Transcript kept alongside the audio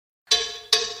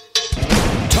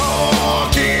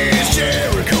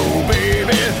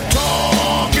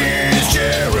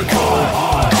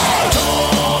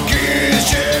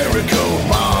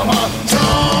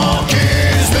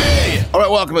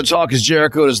welcome to Talk is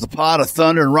Jericho. It is the pot of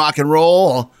thunder and rock and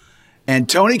roll. And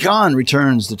Tony Khan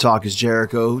returns to Talk is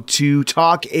Jericho to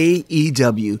talk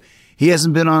AEW. He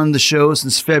hasn't been on the show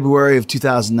since February of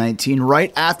 2019,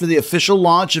 right after the official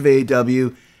launch of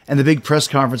AEW and the big press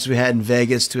conference we had in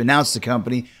Vegas to announce the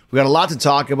company. We got a lot to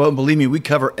talk about, and believe me, we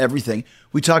cover everything.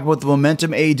 We talk about the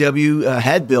momentum AEW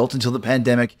had built until the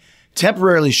pandemic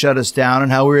temporarily shut us down,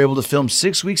 and how we were able to film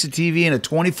 6 weeks of TV in a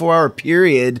 24-hour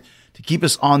period to keep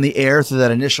us on the air through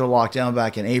that initial lockdown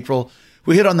back in April.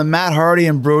 We hit on the Matt Hardy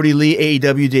and Brodie Lee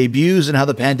AEW debuts and how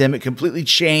the pandemic completely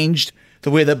changed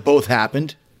the way that both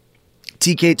happened.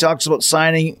 TK talks about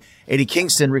signing Eddie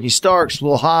Kingston, Ricky Starks,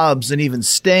 Will Hobbs, and even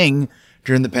Sting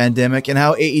during the pandemic, and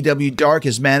how AEW Dark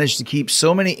has managed to keep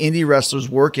so many indie wrestlers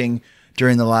working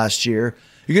during the last year.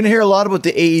 You're going to hear a lot about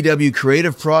the AEW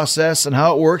creative process and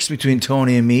how it works between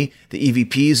Tony and me, the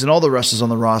EVPs, and all the wrestlers on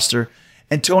the roster.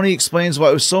 And Tony explains why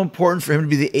it was so important for him to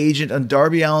be the agent on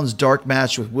Darby Allin's dark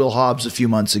match with Will Hobbs a few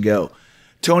months ago.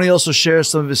 Tony also shares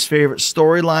some of his favorite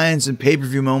storylines and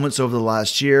pay-per-view moments over the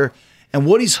last year and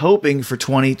what he's hoping for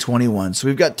 2021. So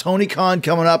we've got Tony Khan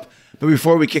coming up, but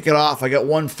before we kick it off, I got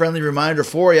one friendly reminder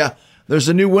for you. There's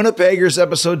a new Winnipeggers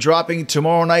episode dropping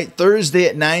tomorrow night, Thursday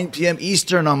at 9 p.m.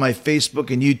 Eastern on my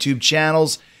Facebook and YouTube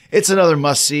channels. It's another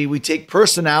must-see. We take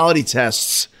personality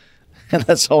tests, and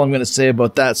that's all I'm going to say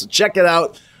about that. So check it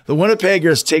out. The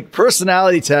Winnipeggers take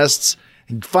personality tests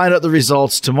and find out the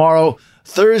results tomorrow,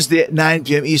 Thursday at 9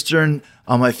 p.m. Eastern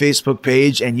on my Facebook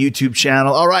page and YouTube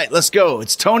channel. All right, let's go.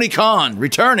 It's Tony Khan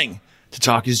returning to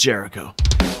Talk is Jericho.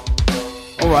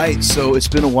 All right, so it's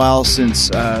been a while since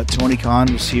Tony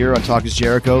Khan was here on Talk is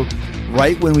Jericho,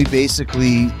 right when we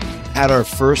basically had our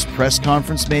first press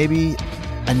conference, maybe,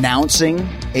 announcing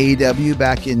AEW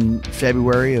back in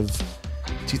February of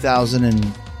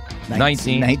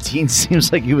 2019.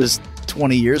 Seems like it was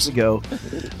 20 years ago.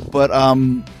 But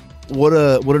what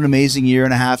an amazing year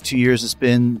and a half, 2 years it's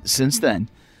been since then.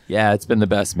 Yeah, it's been the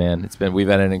best, man. We've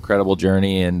had an incredible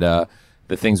journey, and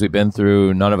the things we've been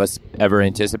through, none of us ever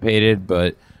anticipated,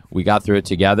 but we got through it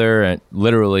together, and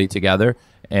literally together.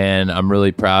 And I'm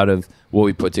really proud of what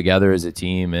we put together as a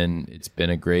team, and it's been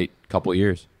a great couple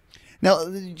years. Now,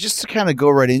 just to kind of go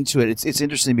right into it, it's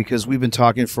interesting because we've been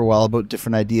talking for a while about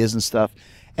different ideas and stuff,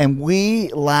 and we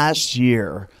last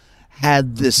year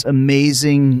had this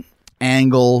amazing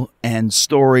angle and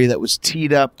story that was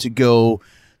teed up to go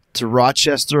to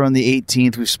Rochester on the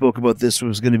 18th. We spoke about this. It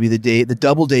was going to be the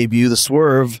double debut, the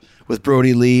Swerve with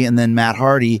Brodie Lee and then Matt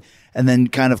Hardy, and then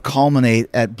kind of culminate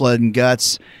at Blood and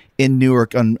Guts in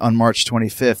Newark on March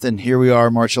 25th. And here we are,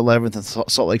 March 11th in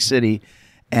Salt Lake City.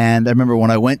 And I remember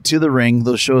when I went to the ring,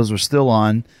 those shows were still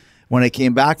on. When I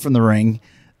came back from the ring,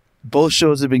 both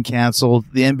shows had been canceled.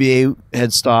 The NBA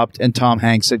had stopped, and Tom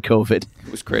Hanks had COVID. It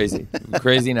was crazy. It was a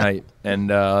crazy night. And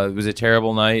it was a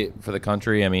terrible night for the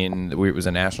country. I mean, it was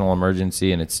a national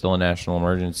emergency, and it's still a national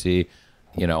emergency,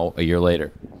 a year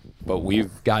later. But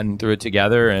we've gotten through it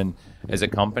together, and as a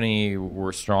company,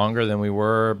 we're stronger than we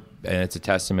were, and it's a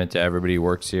testament to everybody who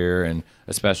works here, and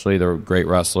especially the great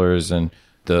wrestlers and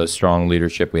the strong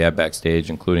leadership we have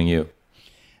backstage, including you.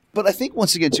 But I think,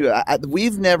 once again, too,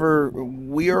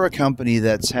 we are a company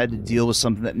that's had to deal with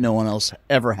something that no one else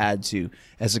ever had to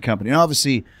as a company. And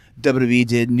obviously, WWE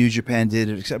did, New Japan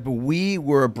did, but we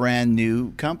were a brand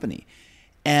new company.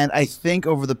 And I think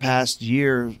over the past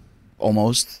year,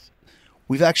 almost,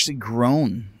 we've actually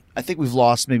grown. I think we've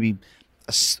lost maybe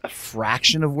a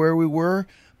fraction of where we were,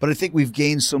 but I think we've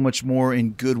gained so much more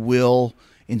in goodwill,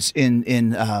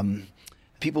 in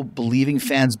people believing,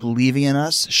 fans believing in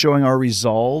us, showing our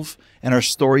resolve and our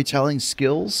storytelling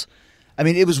skills. I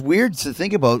mean, it was weird to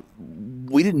think about.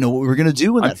 We didn't know what we were going to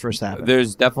do when that first happened.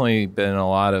 There's definitely been a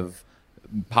lot of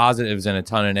positives and a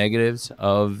ton of negatives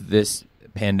of this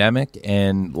pandemic,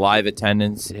 and live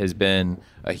attendance has been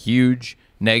a huge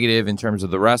negative in terms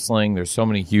of the wrestling. There's so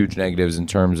many huge negatives in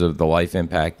terms of the life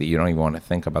impact that you don't even want to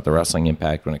think about the wrestling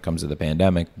impact when it comes to the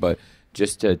pandemic. But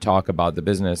just to talk about the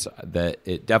business, that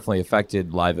it definitely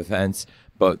affected live events.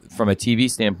 But from a TV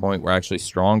standpoint, we're actually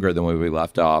stronger than when we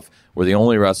left off. We're the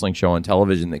only wrestling show on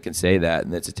television that can say that,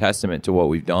 and it's a testament to what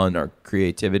we've done, our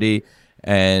creativity,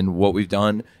 and what we've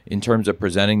done in terms of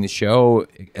presenting the show.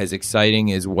 As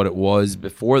exciting as what it was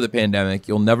before the pandemic,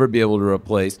 you'll never be able to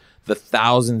replace the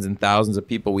thousands and thousands of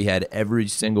people we had every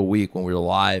single week when we were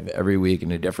live every week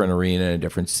in a different arena, in a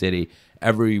different city,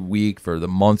 every week for the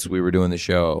months we were doing the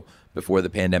show before the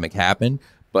pandemic happened.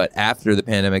 But after the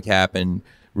pandemic happened,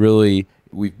 really,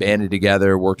 we've banded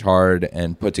together, worked hard,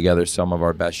 and put together some of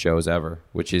our best shows ever,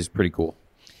 which is pretty cool.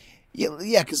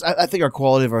 Yeah, because I think our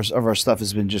quality of our stuff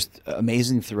has been just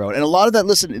amazing throughout. And a lot of that,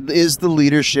 listen, is the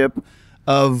leadership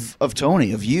of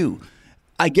Tony, of you.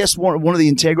 I guess one of the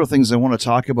integral things I want to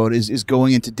talk about is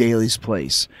going into Daly's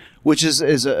Place, which is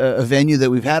a venue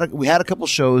that we had a couple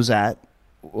shows at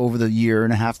over the year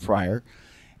and a half prior.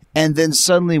 And then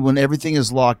suddenly when everything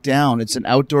is locked down, it's an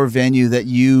outdoor venue that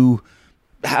you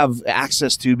have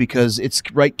access to because it's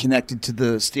right connected to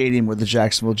the stadium where the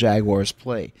Jacksonville Jaguars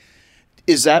play.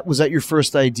 Was that your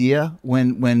first idea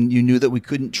when you knew that we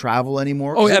couldn't travel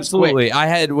anymore? Oh, absolutely.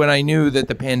 When I knew that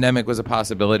the pandemic was a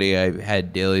possibility, I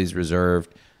had Daly's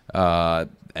reserved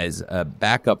as a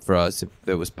backup for us if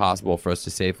it was possible for us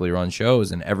to safely run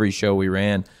shows. And every show we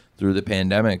ran through the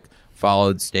pandemic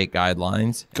followed state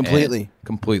guidelines. Completely.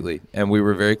 And we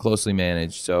were very closely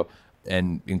managed. So,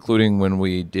 and including when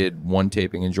we did one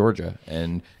taping in Georgia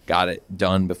and got it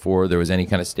done before there was any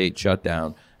kind of state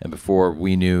shutdown. And before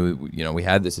we knew, we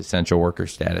had this essential worker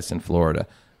status in Florida,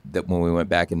 that when we went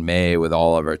back in May with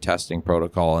all of our testing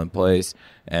protocol in place,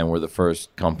 and we're the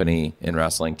first company in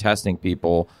wrestling testing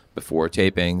people before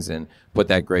tapings, and put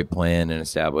that great plan and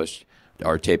established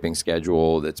our taping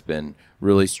schedule that's been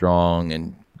really strong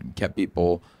and kept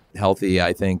people healthy,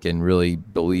 I think, and really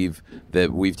believe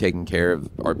that we've taken care of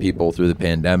our people through the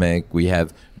pandemic. We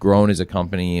have grown as a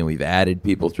company, and we've added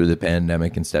people through the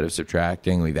pandemic instead of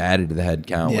subtracting. We've added to the head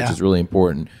count, which is really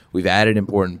important. We've added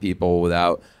important people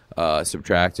without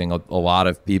subtracting a lot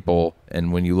of people.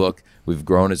 And when you look, we've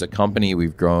grown as a company,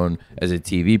 we've grown as a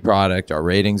TV product, our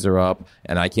ratings are up,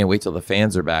 and I can't wait till the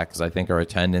fans are back, because I think our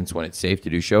attendance, when it's safe to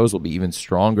do shows, will be even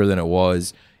stronger than it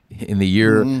was in the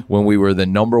year when we were the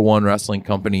 #1 wrestling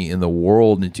company in the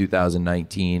world in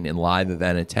 2019 in live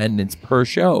event attendance per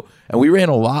show. And we ran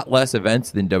a lot less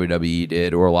events than WWE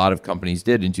did, or a lot of companies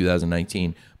did in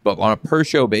 2019. But on a per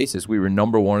show basis, we were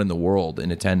 #1 in the world in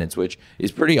attendance, which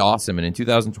is pretty awesome. And in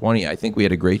 2020, I think we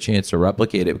had a great chance to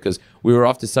replicate it, because we were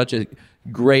off to such a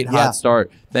great hot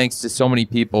start, thanks to so many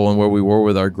people and where we were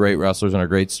with our great wrestlers and our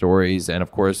great stories. And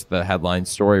of course, the headline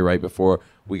story right before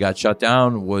we got shut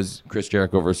down was Chris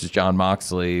Jericho versus Jon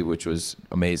Moxley, which was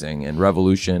amazing. And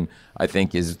Revolution, I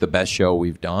think, is the best show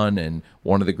we've done, and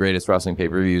one of the greatest wrestling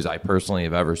pay-per-views I personally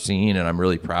have ever seen. And I'm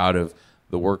really proud of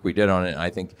the work we did on it. And I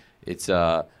think it's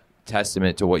a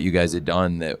testament to what you guys had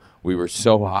done, that we were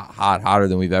so hotter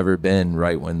than we've ever been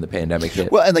right when the pandemic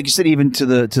hit. Well, and like you said, even to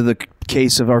the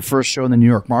case of our first show in the New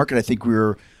York market, I think we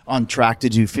were on track to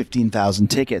do 15,000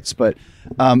 tickets, but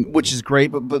which is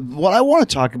great. But what I want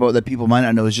to talk about that people might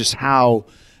not know is just how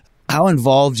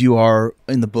involved you are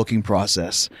in the booking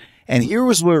process. And here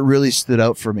was where it really stood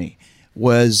out for me,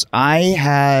 was I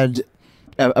had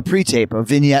a pre-tape, a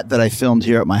vignette that I filmed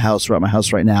here at my house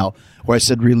right now, where I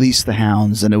said release the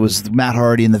hounds, and it was Matt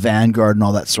Hardy and the Vanguard and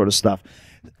all that sort of stuff.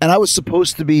 And I was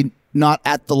supposed to be not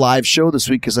at the live show this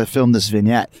week because I filmed this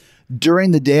vignette.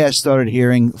 During the day, I started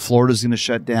hearing Florida's going to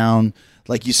shut down.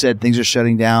 Like you said, things are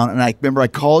shutting down. And I remember I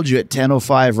called you at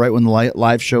 10:05 right when the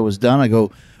live show was done. I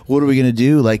go, what are we going to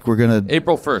do? Like, we're going to...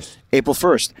 April 1st. April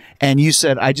 1st. And you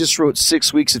said, I just wrote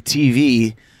 6 weeks of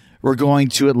TV. We're going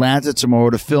to Atlanta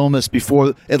tomorrow to film this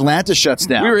before Atlanta shuts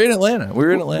down. We were in Atlanta.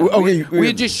 We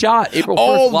had just shot April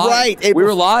 1st live. Right. We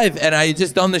were live, and I had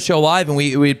just done the show live, and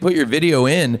we had put your video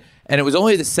in. And it was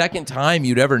only the second time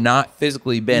you'd ever not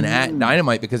physically been at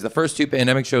Dynamite, because the first 2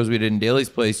 pandemic shows we did in Daly's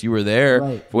Place, you were there.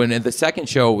 Right. When at the second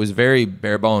show, it was very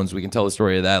bare bones. We can tell the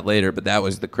story of that later, but that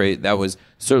was that was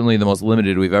certainly the most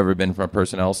limited we've ever been from a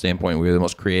personnel standpoint. We were the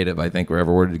most creative, I think, we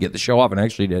ever were to get the show off, and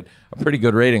actually did a pretty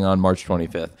good rating on March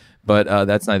 25th. But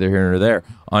that's neither here nor there.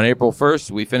 On April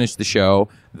 1st, we finished the show.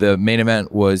 The main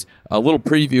event was a little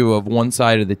preview of one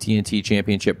side of the TNT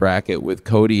Championship bracket with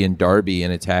Cody and Darby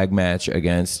in a tag match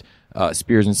against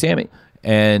Spears and Sammy.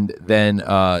 And then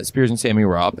Spears and Sammy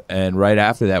were up, and right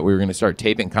after that, we were going to start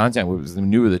taping content. We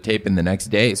knew the taping the next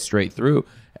day straight through.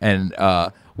 And,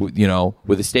 with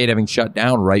the state having shut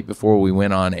down right before we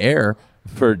went on air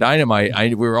for Dynamite,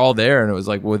 we were all there, and it was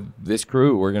like, with this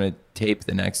crew, we're going to tape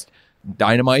the next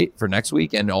Dynamite for next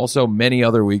week, and also many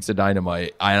other weeks of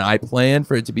Dynamite. I planned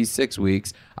for it to be 6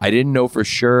 weeks. I didn't know for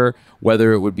sure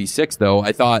whether it would be 6, though.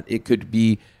 I thought it could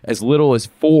be as little as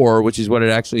 4, which is what it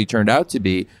actually turned out to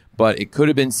be. But it could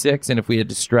have been 6, and if we had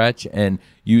to stretch and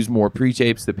use more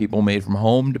pre-tapes that people made from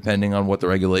home, depending on what the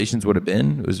regulations would have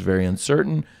been, it was very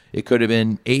uncertain. It could have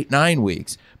been 8, 9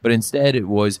 weeks. But instead, it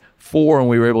was 4, and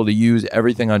we were able to use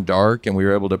everything on Dark, and we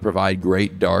were able to provide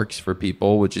great darks for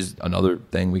people, which is another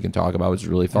thing we can talk about, which is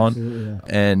really fun.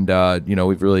 Yeah. And,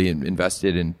 we've really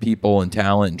invested in people and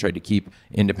talent and tried to keep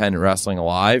independent wrestling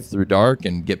alive through Dark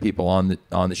and get people on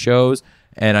the shows.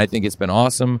 and I think it's been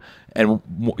awesome. And,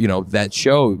 you know, that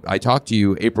show, I talked to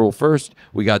you April 1st,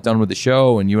 we got done with the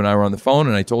show, and you and I were on the phone,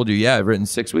 and I told you, yeah, I've written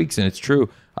 6 weeks, and it's true.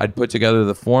 I'd put together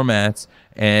the formats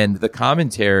and the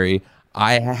commentary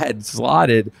I had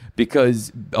slotted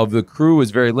because of the crew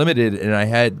was very limited, and I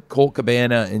had Colt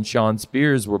Cabana and Sean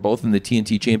Spears were both in the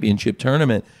TNT Championship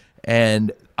tournament,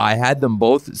 and I had them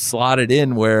both slotted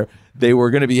in where they were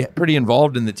going to be pretty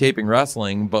involved in the taping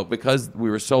wrestling, but because we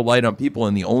were so light on people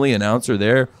and the only announcer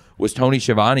there was Tony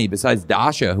Schiavone besides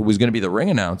Dasha, who was going to be the ring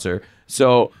announcer.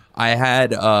 So I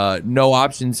had no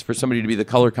options for somebody to be the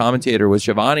color commentator with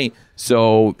Schiavone.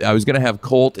 So I was going to have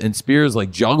Colt and Spears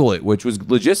like juggle it, which was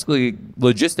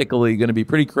logistically going to be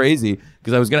pretty crazy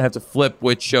because I was going to have to flip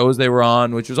which shows they were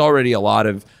on, which was already a lot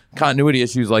of continuity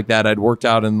issues like that I'd worked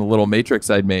out in the little matrix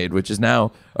I'd made, which is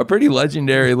now a pretty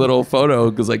legendary little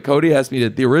photo because like Cody asked me to,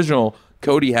 the original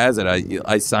Cody has it.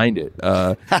 I signed it.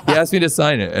 He asked me to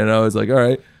sign it and I was like, all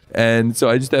right. And so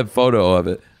I just have a photo of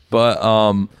it.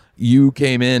 But you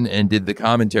came in and did the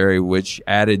commentary, which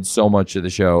added so much to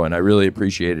the show. And I really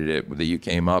appreciated it that you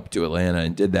came up to Atlanta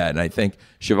and did that. And I think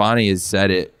Schiavone has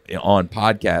said it on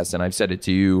podcasts, and I've said it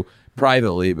to you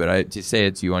privately, but to say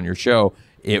it to you on your show,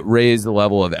 it raised the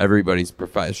level of everybody's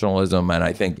professionalism and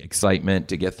I think excitement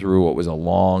to get through what was a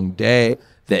long day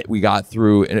that we got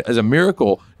through. And as a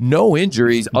miracle, no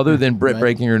injuries other than Britt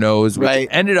breaking her nose, which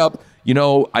ended up, you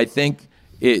know, I think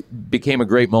it became a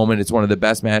great moment. It's one of the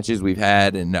best matches we've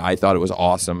had, and I thought it was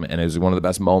awesome, and it was one of the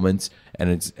best moments, and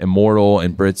it's immortal,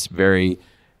 and Britt's very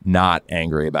not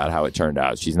angry about how it turned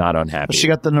out. She's not unhappy. She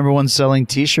got the #1 selling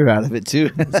T-shirt out of it too.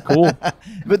 It's cool.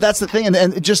 But that's the thing,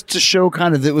 and just to show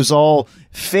kind of that it was all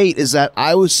fate, is that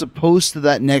I was supposed to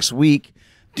that next week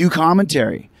do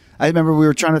commentary. I remember we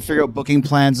were trying to figure out booking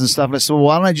plans and stuff. And I said, well,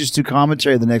 why don't I just do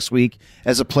commentary the next week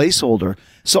as a placeholder?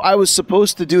 So I was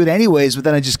supposed to do it anyways, but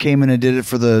then I just came in and did it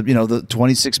for the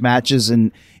 26 matches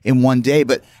in one day.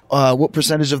 But what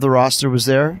percentage of the roster was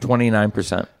there?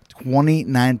 29%.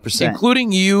 29%.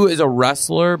 Including you as a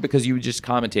wrestler, because you just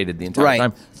commentated the entire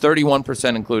time.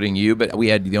 31% including you, but we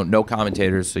had no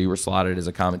commentators, so you were slotted as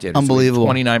a commentator. Unbelievable.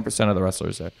 So 29% of the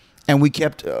wrestlers there. And we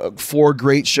kept 4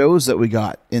 great shows that we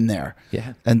got in there.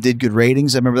 Yeah. And did good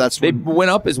ratings. I remember they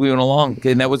went up as we went along.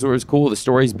 And that was what was cool. The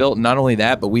story's built. Not only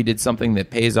that, but we did something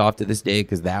that pays off to this day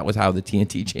because that was how the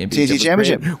TNT Championship was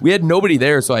created. We had nobody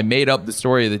there, so I made up the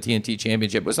story of the TNT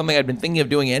Championship. It was something I'd been thinking of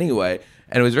doing anyway.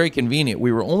 And it was very convenient.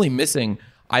 We were only missing,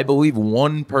 I believe,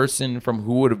 one person from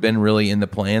who would have been really in the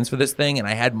plans for this thing. And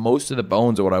I had most of the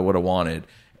bones of what I would have wanted.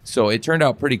 So it turned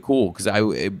out pretty cool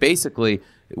because basically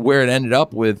where it ended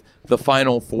up with the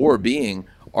final 4 being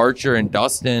Archer and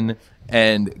Dustin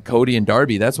and Cody and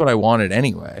Darby. That's what I wanted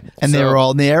anyway. And they were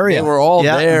all in the area. They were all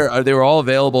there. They were all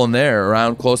available in there,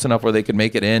 around close enough where they could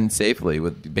make it in safely,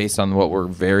 based on what were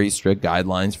very strict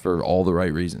guidelines for all the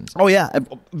right reasons. Oh yeah,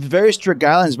 very strict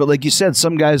guidelines. But like you said,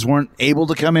 some guys weren't able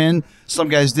to come in. Some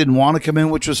guys didn't want to come in,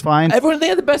 which was fine. They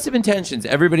had the best of intentions.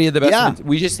 Everybody had the best.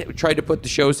 We just tried to put the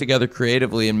shows together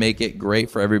creatively and make it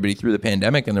great for everybody through the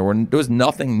pandemic. And there was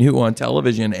nothing new on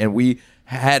television, and we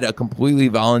had a completely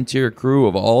volunteer crew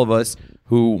of all of us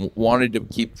who wanted to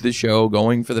keep the show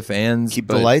going for the fans, keep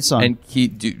the lights on, and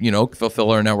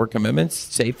fulfill our network commitments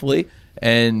safely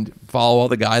and follow all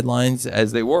the guidelines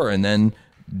as they were, and then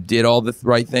did all the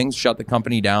right things. Shut the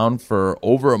company down for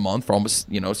over a month, for almost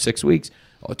 6 weeks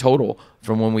total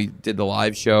from when we did the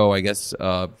live show. I guess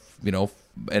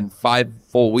and 5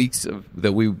 full weeks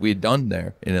that we had done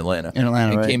there in Atlanta.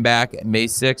 And came back May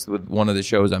 6th with one of the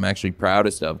shows I'm actually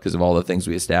proudest of because of all the things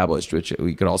we established, which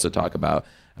we could also talk about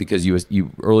because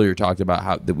you earlier talked about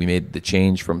how that we made the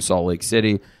change from Salt Lake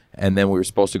City, and then we were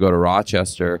supposed to go to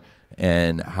Rochester,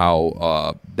 and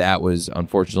how that was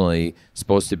unfortunately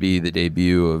supposed to be the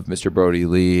debut of Mr. Brodie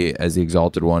Lee as the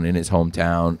Exalted One in his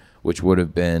hometown, which would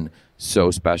have been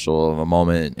so special of a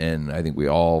moment. And I think we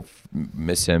all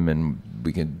miss him, and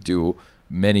we can do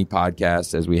many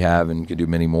podcasts as we have, and can do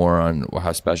many more on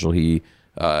how special he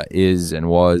is and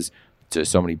was to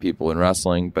so many people in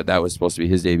wrestling. But that was supposed to be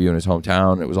his debut in his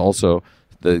hometown. It was also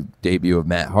the debut of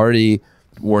Matt Hardy.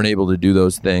 Weren't able to do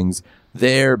those things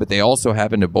there, but they also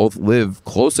happened to both live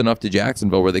close enough to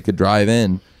Jacksonville where they could drive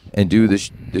in and do the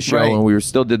show. Right. And we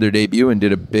still did their debut and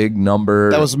did a big number.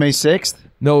 That was May 6th?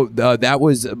 No, that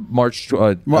was March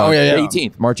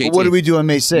 18th. March 18th. What did we do on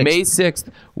May 6th? May 6th,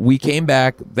 we came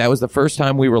back. That was the first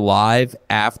time we were live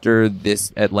after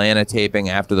this Atlanta taping.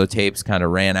 After the tapes kind of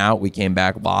ran out, we came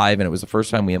back live, and it was the first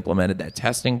time we implemented that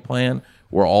testing plan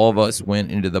where all of us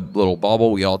went into the little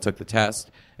bubble. We all took the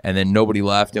test, and then nobody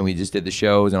left, and we just did the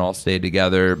shows and all stayed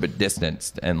together but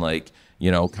distanced, and like,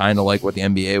 you know, kind of like what the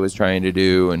NBA was trying to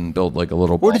do and build like a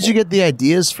little bubble. Where did you get the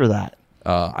ideas for that?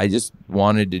 I just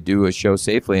wanted to do a show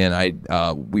safely, and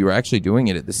we were actually doing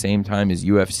it at the same time as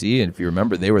UFC. And if you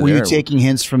remember, they were there. Were you taking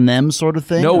hints from them, sort of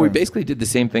thing? No, or? we basically did the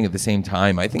same thing at the same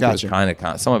time. I think it was kind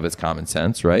of some of it's common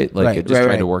sense, right? Like it just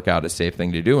tried to work out a safe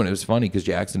thing to do, and it was funny because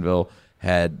Jacksonville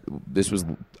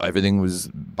everything was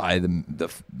by the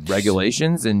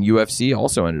regulations, and UFC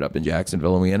also ended up in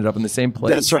Jacksonville, and we ended up in the same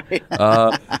place. That's right.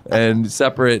 And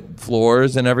separate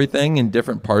floors and everything in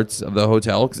different parts of the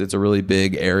hotel because it's a really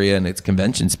big area and it's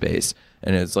convention space,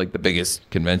 and it's like the biggest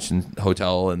convention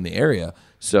hotel in the area.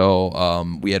 So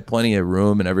we had plenty of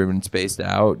room and everyone spaced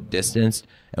out, distanced,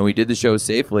 and we did the show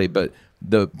safely. But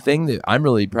the thing that I'm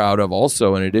really proud of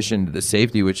also, in addition to the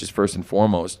safety, which is first and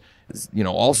foremost, you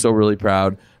know, also really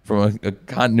proud from a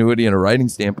continuity and a writing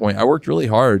standpoint. I worked really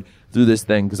hard through this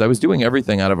thing because I was doing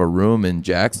everything out of a room in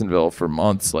Jacksonville for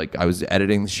months. Like I was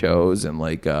editing the shows and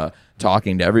like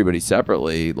talking to everybody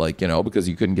separately, like, you know, because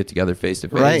you couldn't get together face to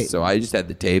face. So I just had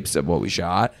the tapes of what we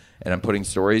shot, and I'm putting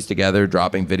stories together,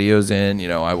 dropping videos in. You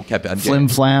know, I kept Flim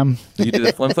Flam. You did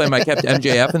the Flim Flam. I kept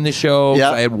MJF in the show.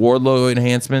 Yep. I had Wardlow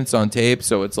enhancements on tape,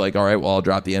 so it's like, all right, well, I'll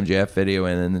drop the MJF video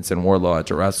in and then send Wardlow out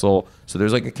to wrestle. So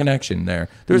there's like a connection there.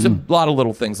 There's a lot of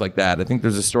little things like that. I think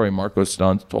there's a story Marco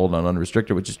Stunt told on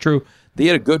Unrestricted, which is true. He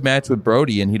had a good match with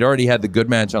Brodie, and he'd already had the good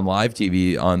match on live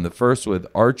TV on the first with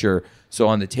Archer. So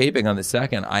on the taping on the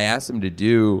second, I asked him to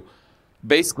do.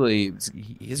 Basically,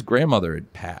 his grandmother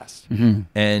had passed,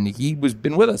 and he was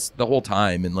been with us the whole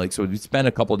time, and like so we spent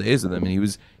a couple of days with him,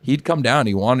 and he'd come down.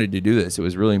 He wanted to do this. It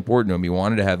was really important to him. He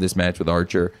wanted to have this match with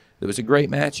Archer. It was a great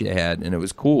match he had, and it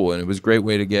was cool, and it was a great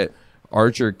way to get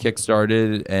Archer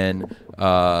kickstarted and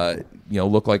you know,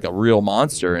 look like a real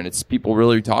monster. And it's people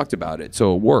really talked about it,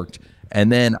 so it worked.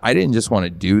 And then I didn't just want to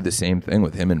do the same thing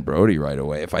with him and Brodie right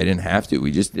away if I didn't have to.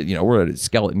 We just did, you know, we're a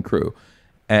skeleton crew.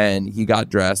 And he got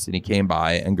dressed and he came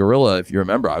by. And Gorilla, if you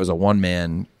remember, I was a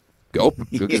one-man go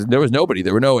because there was nobody.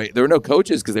 There were no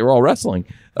coaches because they were all wrestling.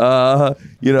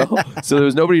 You know, so there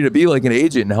was nobody to be like an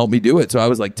agent and help me do it. So I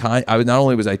was like, not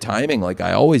only was I timing like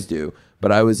I always do,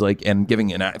 but I was like, and giving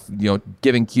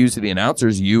cues to the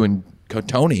announcers, you and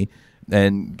Tony,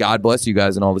 and God bless you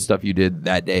guys and all the stuff you did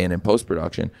that day and in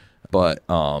post-production. But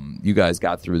you guys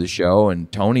got through the show, and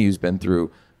Tony, who's been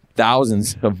through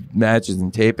thousands of matches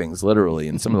and tapings, literally,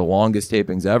 and some of the longest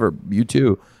tapings ever. You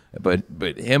too, but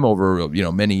him over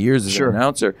many years as an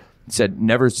announcer said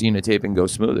never seen a taping go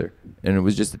smoother, and it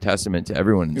was just a testament to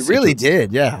everyone. It really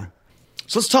did, yeah.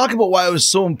 So let's talk about why it was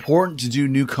so important to do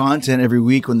new content every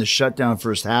week when the shutdown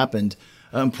first happened.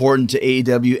 Important to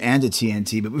AEW and to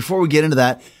TNT. But before we get into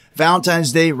that,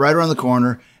 Valentine's Day right around the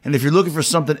corner, and if you're looking for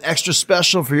something extra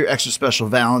special for your extra special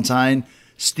Valentine,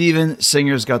 Steven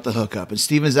Singer's got the hookup. And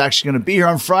Steven's actually going to be here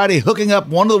on Friday hooking up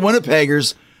one of the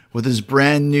Winnipeggers with his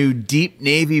brand new deep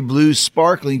navy blue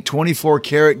sparkling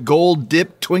 24-karat gold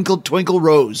dipped twinkle twinkle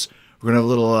rose. We're going to have a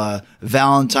little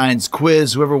Valentine's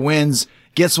quiz. Whoever wins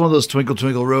gets one of those twinkle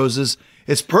twinkle roses.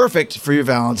 It's perfect for your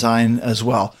Valentine as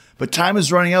well. But time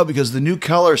is running out because the new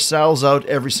color sells out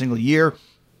every single year.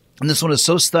 And this one is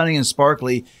so stunning and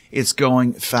sparkly, it's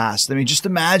going fast. I mean, just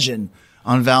imagine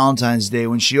on Valentine's Day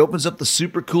when she opens up the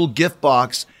super cool gift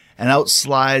box and out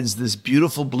slides this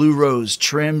beautiful blue rose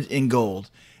trimmed in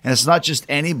gold. And it's not just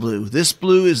any blue. This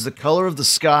blue is the color of the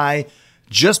sky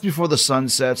just before the sun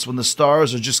sets when the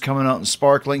stars are just coming out and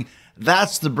sparkling.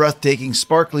 That's the breathtaking,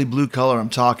 sparkly blue color I'm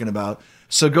talking about.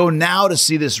 So go now to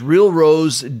see this real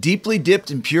rose deeply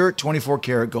dipped in pure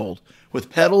 24-karat gold with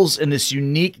petals in this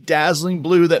unique, dazzling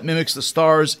blue that mimics the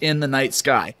stars in the night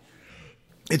sky.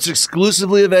 It's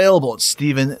exclusively available at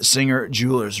Steven Singer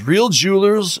Jewelers. Real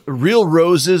jewelers, real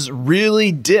roses,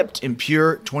 really dipped in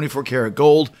pure 24-karat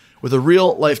gold with a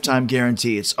real lifetime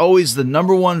guarantee. It's always the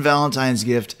 #1 Valentine's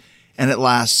gift, and it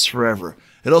lasts forever.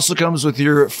 It also comes with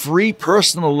your free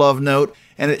personal love note,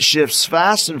 and it ships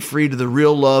fast and free to the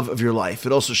real love of your life.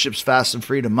 It also ships fast and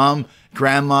free to mom,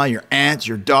 grandma, your aunt,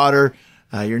 your daughter,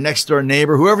 your next door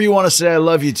neighbor, whoever you want to say I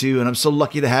love you to, and I'm so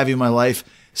lucky to have you in my life.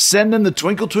 Send them the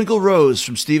Twinkle Twinkle Rose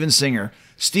from Steven Singer.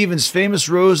 Steven's famous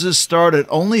roses start at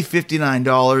only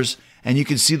 $59, and you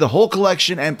can see the whole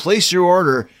collection and place your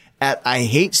order at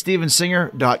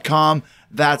IHateStevenSinger.com.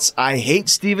 That's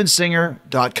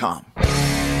IHateStevenSinger.com.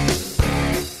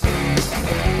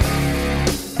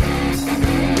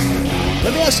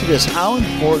 Let me ask you this. How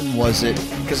important was it,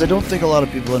 because I don't think a lot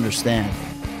of people understand,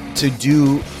 to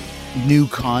do new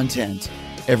content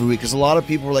every week? Because a lot of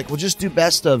people were like, well, just do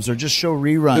best ofs or just show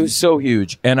reruns. It was so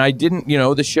huge. And I didn't,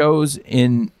 the shows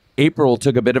in April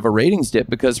took a bit of a ratings dip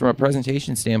because from a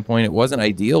presentation standpoint, it wasn't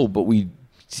ideal, but we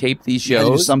taped these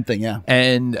shows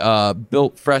and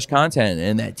built fresh content.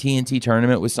 And that TNT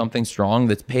tournament was something strong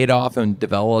that's paid off and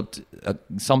developed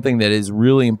something that is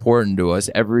really important to us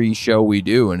every show we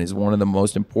do and is one of the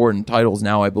most important titles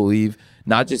now, I believe,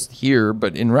 not just here,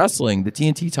 but in wrestling. The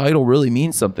TNT title really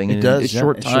means something. It does. In a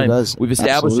short time, we've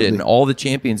established it, and all the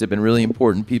champions have been really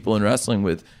important people in wrestling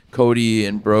with Cody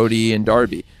and Brodie and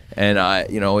Darby. And,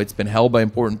 it's been held by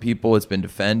important people. It's been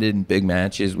defended in big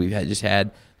matches. We've just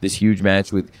had this huge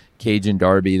match with Cage and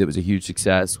Darby that was a huge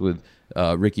success with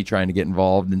Ricky trying to get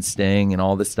involved and Sting and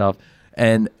all this stuff.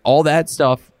 And all that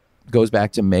stuff goes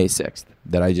back to May 6th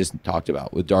that I just talked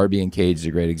about with Darby and Cage is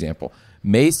a great example.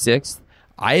 May 6th,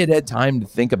 I had time to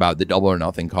think about the Double or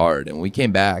Nothing card. And when we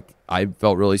came back, I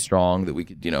felt really strong that we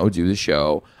could, do the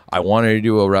show. I wanted to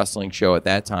do a wrestling show at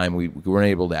that time. We weren't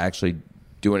able to actually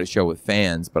do a show with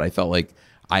fans, but I felt like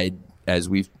as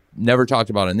we've never talked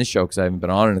about in this show because I haven't been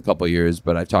on in a couple of years,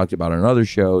 but I've talked about it on other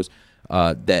shows,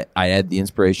 that I had the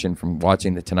inspiration from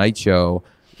watching The Tonight Show.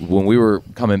 When we were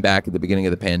coming back at the beginning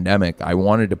of the pandemic, I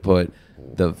wanted to put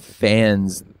the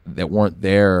fans that weren't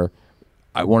there,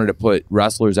 I wanted to put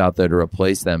wrestlers out there to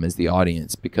replace them as the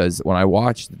audience, because when I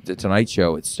watched The Tonight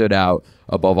Show, it stood out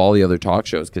above all the other talk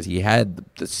shows because he had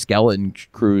the skeleton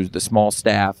crews, the small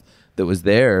staff that was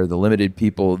there, the limited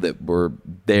people that were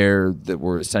there that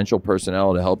were essential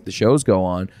personnel to help the shows go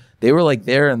on. They were like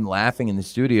there and laughing in the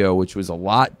studio, which was a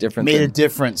lot different. Made a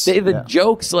difference. The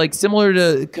jokes, like similar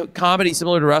to comedy,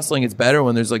 similar to wrestling, it's better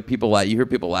when there's like people, you hear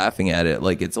people laughing at it.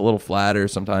 Like it's a little flatter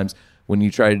sometimes when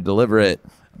you try to deliver it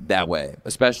that way,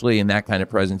 especially in that kind of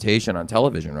presentation on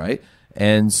television, right?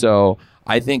 And so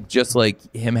I think just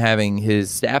like him having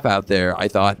his staff out there, I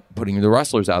thought putting the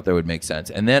wrestlers out there would make sense.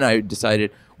 And then I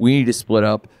decided we need to split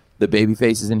up the baby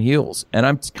faces and heels. And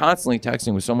I'm constantly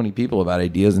texting with so many people about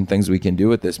ideas and things we can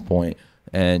do at this point,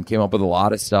 and came up with a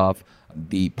lot of stuff.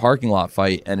 The parking lot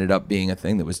fight ended up being a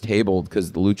thing that was tabled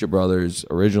because the Lucha Brothers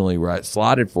originally were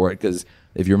slotted for it, because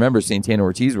if you remember, Santana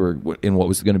Ortiz were in what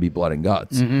was going to be Blood and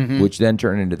Guts, which then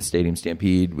turned into the Stadium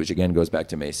Stampede, which again goes back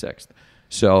to May 6th.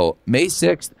 So May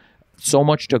 6th, so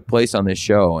much took place on this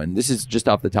show, and this is just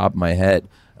off the top of my head.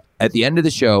 At the end of the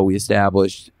show, we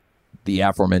established the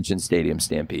aforementioned Stadium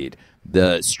Stampede.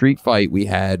 The street fight we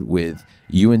had with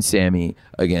you and Sammy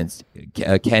against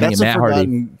Kenny and Matt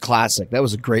Hardy. Classic. That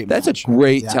was a great match. That's a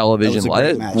great television.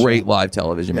 That's a great live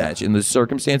television match. In the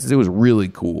circumstances, it was really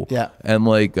cool. Yeah. And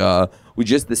with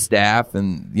just the staff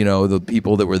and the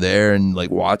people that were there and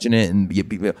watching it,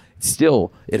 and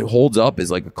still it holds up as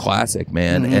like a classic,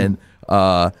 man.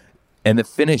 And the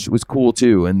finish was cool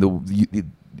too, and the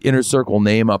Inner Circle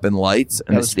name up in lights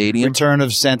in the stadium. Return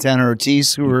of Santana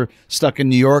Ortiz, who were stuck in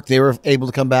New York. They were able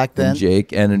to come back then.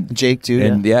 And Jake too.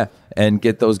 And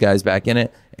get those guys back in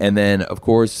it. And then, of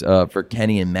course, for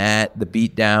Kenny and Matt, the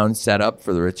beatdown set up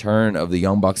for the return of the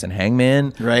Young Bucks and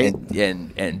Hangman, right?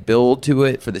 And build to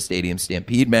it for the Stadium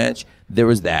Stampede match. There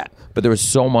was that, but there was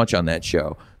so much on that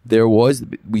show.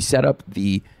 We set up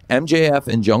the MJF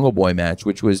and Jungle Boy match,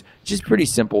 which was just a pretty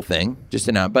simple thing,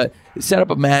 but it set up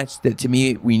a match that to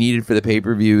me we needed for the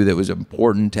pay-per-view that was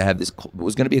important to have. This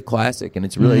was going to be a classic, and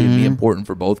it's really going to be important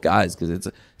for both guys because it's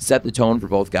set the tone for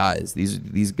both guys.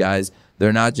 These guys,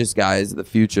 they're not just guys of the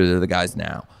future, they're the guys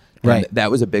now. Right. And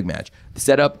that was a big match.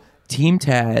 Set up Team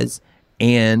Taz,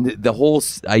 and the whole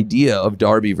idea of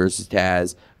Darby versus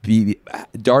Taz.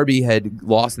 Darby had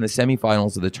lost in the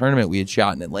semifinals of the tournament we had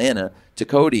shot in Atlanta to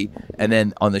Cody, and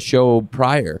then on the show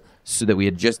prior, so that we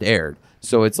had just aired.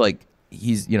 So it's like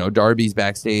Darby's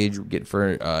backstage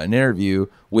for an interview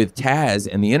with Taz,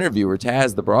 and the interviewer,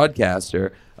 Taz, the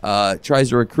broadcaster, tries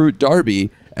to recruit Darby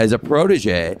as a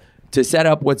protege to set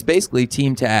up what's basically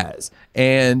Team Taz.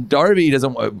 And Darby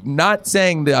not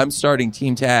saying that I'm starting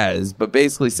Team Taz, but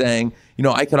basically saying,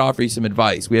 I could offer you some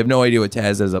advice. We have no idea what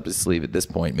Taz has up his sleeve at this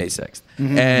point, May 6th.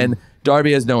 And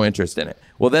Darby has no interest in it.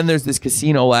 Well, then there's this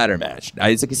casino ladder match.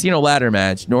 It's a casino ladder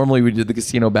match. Normally we did the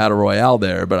casino battle royale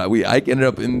there, but I ended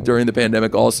up during the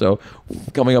pandemic also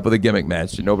coming up with a gimmick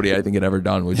match that nobody I think had ever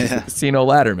done, which is the casino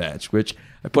ladder match, which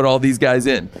I put all these guys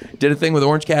in. Did a thing with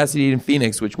Orange Cassidy and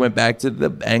Phoenix, which went back to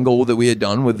the angle that we had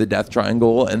done with the Death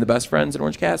Triangle and the Best Friends and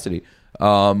Orange Cassidy,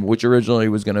 which originally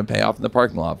was going to pay off in the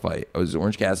parking lot fight.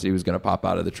 Orange Cassidy was going to pop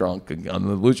out of the trunk on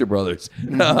the Lucha Brothers.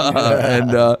 And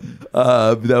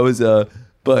that was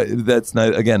but that's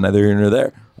neither here nor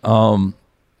there.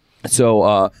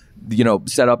 So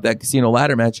set up that casino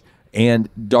ladder match, and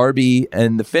Darby,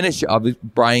 and the finish of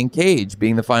Brian Cage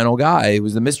being the final guy,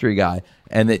 was the mystery guy,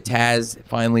 and that Taz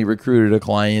finally recruited a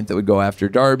client that would go after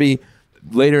Darby.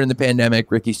 later in the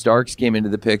pandemic, Ricky Starks came into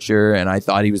the picture, and I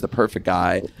thought he was the perfect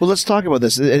guy. Well, let's talk about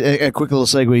this. A quick little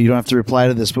segue. You don't have to reply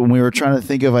to this, but when we were trying to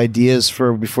think of ideas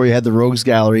for before you had the Rogues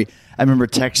Gallery, I remember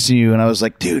texting you, and I was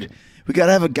like, dude, we got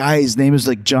to have a guy, his name is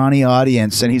like Johnny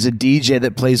Audience, and he's a DJ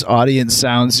that plays audience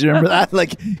sounds. You remember that?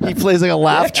 Like, he plays like a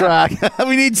laugh track.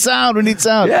 We need sound.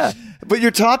 Yeah. But you're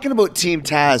talking about Team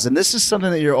Taz, and this is something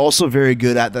that you're also very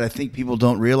good at that I think people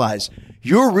don't realize.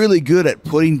 You're really good at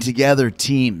putting together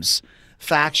teams,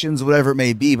 factions, whatever it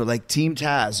may be, but like Team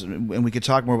Taz, and we could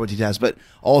talk more about Team Taz, but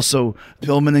also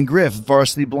Pillman and Griff,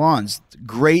 Varsity Blondes,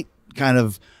 great kind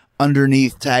of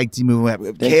underneath tag team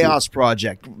movement. Chaos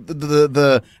Project,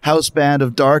 the house band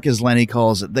of Dark, as Lenny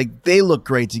calls it. They look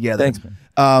great together. Thanks,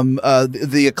 man.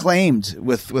 The Acclaimed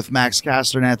with Max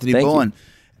Caster and Anthony Bowen,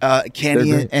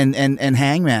 Kenny and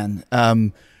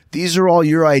Hangman. These are all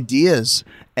your ideas,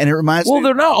 and it reminds me. Well,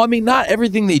 they're not. I mean, not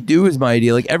everything they do is my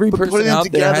idea. Like, every person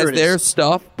out there has their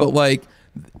stuff, but like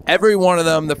every one of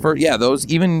them, those,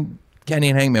 even Kenny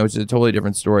and Hangman, which is a totally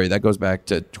different story. That goes back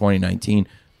to 2019.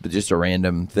 But just a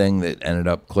random thing that ended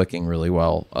up clicking really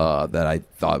well, that I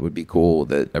thought would be cool,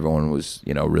 that everyone was,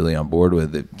 really on board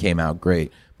with. It came out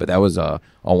great. But that was on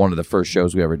one of the first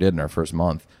shows we ever did in our first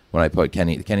month, when I put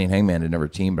Kenny and Hangman had never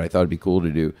teamed, but I thought it'd be cool to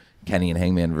do Kenny and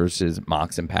Hangman versus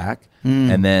Mox and Pac.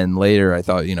 And then later I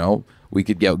thought, we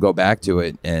could go back to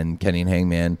it, and Kenny and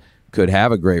Hangman could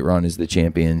have a great run as the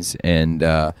champions. And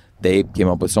they came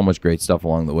up with so much great stuff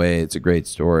along the way. It's a great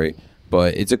story.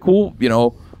 But it's a cool,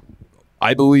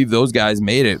 I believe those guys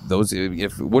made it.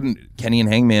 If it wouldn't, Kenny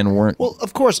and Hangman weren't. Well,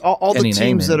 of course, all the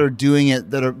teams that are doing it,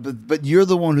 but you're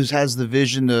the one who has the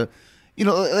vision to,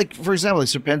 like, for example, like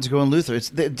Serpentico and Luther.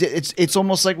 It's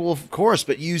almost like, well, of course,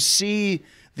 but you see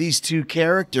these two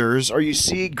characters, or you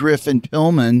see Griff and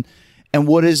Pillman, and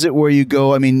what is it where you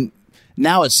go? I mean,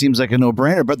 now it seems like a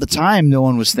no-brainer, but at the time, no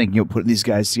one was thinking of putting these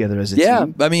guys together as a team. Yeah,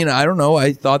 I mean, I don't know.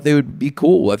 I thought they would be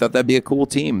cool. I thought that'd be a cool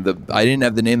team. I didn't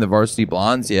have the name the Varsity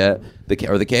Blondes yet,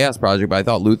 or the Chaos Project, but I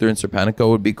thought Luther and Serpentico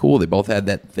would be cool. They both had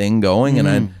that thing going,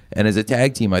 and as a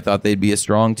tag team, I thought they'd be a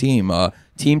strong team.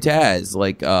 Team Taz,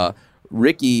 like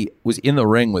Ricky was in the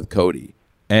ring with Cody,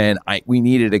 and we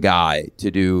needed a guy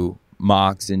to do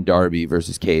Mox and Darby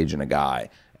versus Cage and a guy.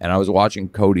 And I was watching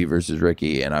Cody versus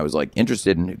Ricky, and I was like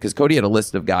interested in, because Cody had a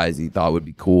list of guys he thought would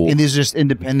be cool. And these are just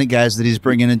independent guys that he's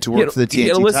bringing in to work for the TNT title. He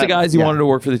had a list of guys he wanted to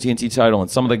work for the TNT title, and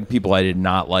some of the people I did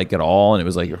not like at all. And it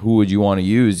was like, who would you want to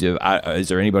use? Is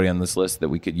there anybody on this list that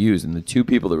we could use? And the two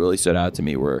people that really stood out to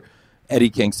me were Eddie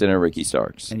Kingston and Ricky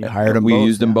Starks. And you hired them both. We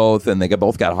used them both, and they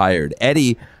both got hired.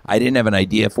 Eddie, I didn't have an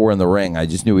idea for in the ring. I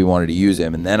just knew we wanted to use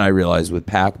him. And then I realized with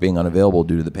Pac being unavailable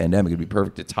due to the pandemic, it'd be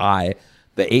perfect to tie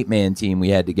the 8-man team we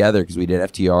had together, because we did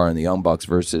FTR and the Young Bucks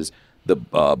versus the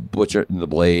Butcher and the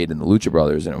Blade and the Lucha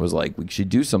Brothers, and it was like, we should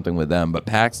do something with them, but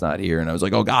Pac's not here. And I was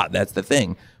like, oh God, that's the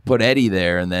thing. Put Eddie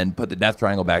there, and then put the Death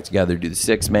Triangle back together, do the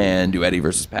 6-man, do Eddie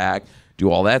versus Pac, do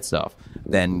all that stuff.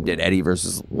 Then did Eddie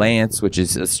versus Lance, which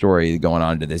is a story going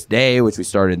on to this day, which we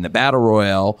started in the Battle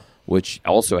Royale, which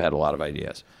also had a lot of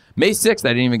ideas. May 6th, I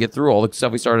didn't even get through all the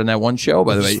stuff we started in that one show,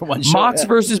 by the way. Mox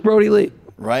versus Brodie Lee.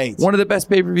 Right. One of the best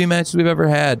pay-per-view matches we've ever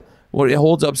had. Well, it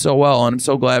holds up so well, and I'm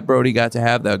so glad Brodie got to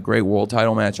have that great world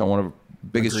title match on one of the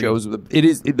biggest shows. It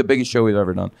is the biggest show we've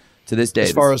ever done to this day.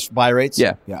 As far as buy rates?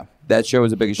 Yeah. That show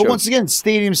is the biggest show. But once again,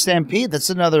 Stadium Stampede, that's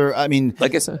another, I mean.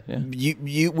 Like I said, yeah.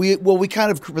 We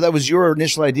kind of, that was your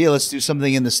initial idea. Let's do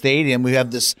something in the stadium. We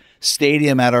have this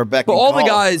stadium at our beck and call. But all the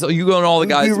guys, you and all the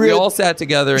guys, we all sat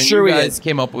together, and you guys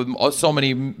came up with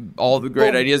all the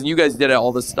great ideas, and you guys did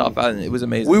all this stuff, and it was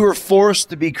amazing. We were forced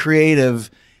to be creative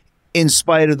in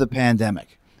spite of the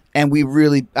pandemic. And we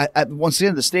really, once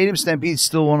again, the Stadium Stampede is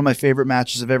still one of my favorite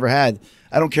matches I've ever had.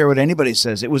 I don't care what anybody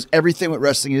says. It was everything what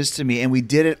wrestling is to me, and we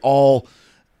did it all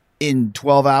in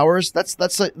 12 hours. That's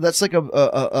like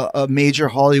a major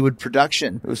Hollywood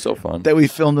production. It was so fun that we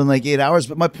filmed in like 8 hours.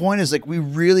 But my point is, like, we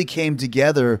really came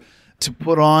together to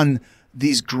put on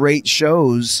these great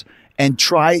shows and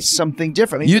try something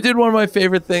different. I mean, you did one of my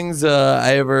favorite things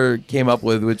I ever came up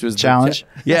with, which was challenge.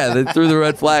 Through the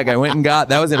red flag. I went and got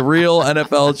that was a real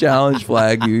NFL challenge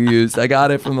flag you used. I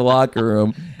got it from the locker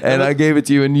room, and I gave it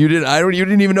to you, and you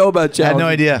didn't even know about challenge. I had no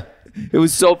idea. It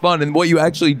was so fun, and what you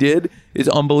actually did is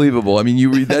unbelievable. I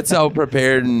mean, that's how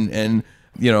prepared and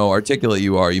articulate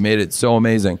you are. You made it so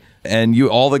amazing. And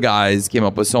all the guys came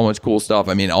up with so much cool stuff.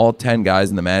 I mean, all 10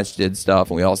 guys in the match did stuff,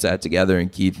 and we all sat together,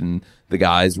 and Keith and the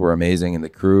guys were amazing, and the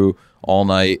crew all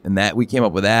night, and that we came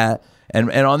up with that. And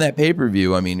on that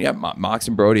pay-per-view, I mean, Mox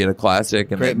and Brodie had a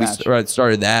classic, and great match. We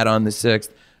started that on the 6th.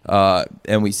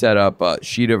 and we set up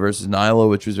Sheeta versus Nyla,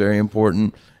 which was very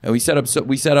important. And we set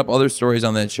up other stories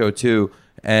on that show too.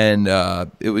 And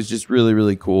it was just really,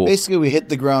 really cool. Basically, we hit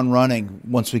the ground running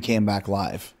once we came back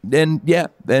live. Then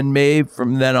May,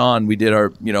 from then on, we did our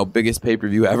biggest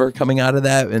pay-per-view ever coming out of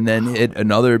that, and then hit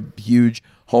another huge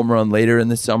home run later in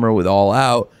the summer with All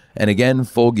Out. And again,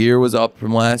 Full Gear was up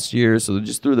from last year. So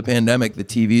just through the pandemic, the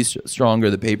TV's stronger,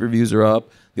 the pay-per-views are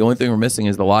up. The only thing we're missing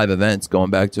is the live events,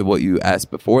 going back to what you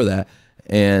asked before that.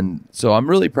 And so I'm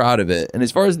really proud of it. And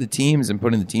as far as the teams and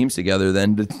putting the teams together,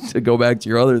 then to go back to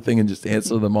your other thing and just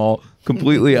answer them all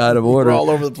completely out of order. We're all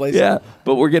over the place. Yeah,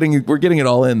 but we're getting it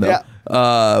all in though.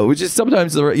 Yeah. Which is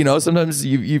sometimes sometimes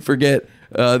you forget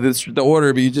the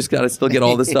order, but you just got to still get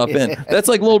all the stuff in. That's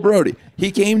like Lil Brodie.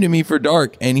 He came to me for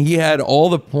Dark, and he had all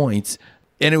the points.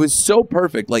 And it was so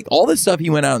perfect. Like all the stuff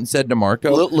he went out and said to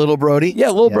Marco. Little Brodie?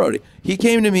 Yeah, Brodie. He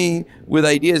came to me with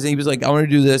ideas and he was like, I want to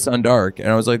do this on Dark. And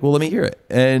I was like, well, let me hear it.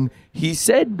 And he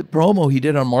said the promo he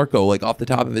did on Marco, like off the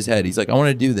top of his head. He's like, I want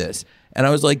to do this. And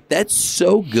I was like, that's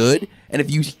so good. And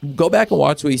if you go back and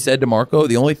watch what he said to Marco,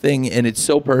 the only thing, and it's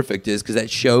so perfect, is because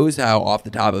that shows how off the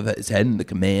top of his head and the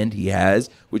command he has,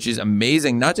 which is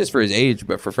amazing, not just for his age,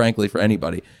 but frankly for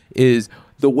anybody, is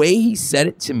the way he said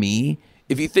it to me.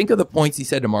 If you think of the points he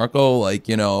said to Marco, like,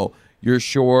 you're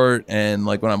short, and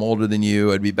like when I'm older than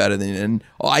you, I'd be better than you. And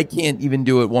I can't even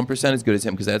do it 1% as good as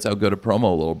him because that's how good a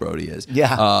promo Lil Brodie is.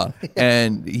 Yeah.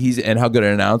 And how good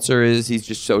an announcer is. He's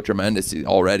just so tremendous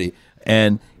already.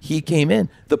 And he came in.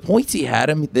 The points he had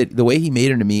him, the way he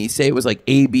made him to me, say it was like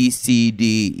A, B, C,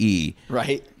 D, E.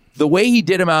 Right. The way he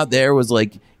did him out there was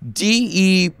like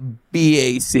DEBAC.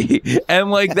 And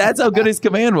like that's how good his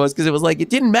command was, because it was like it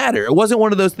didn't matter. It wasn't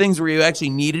one of those things where you actually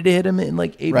needed to hit him in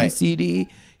like ABCD.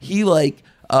 He like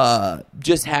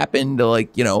just happened to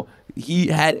like, he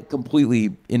had it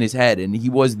completely in his head, and he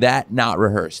was that not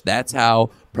rehearsed. That's how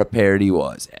prepared he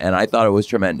was. And I thought it was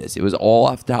tremendous. It was all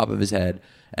off the top of his head,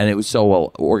 and it was so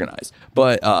well organized.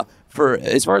 But for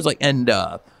as far as like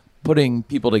putting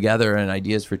people together and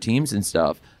ideas for teams and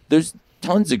stuff, there's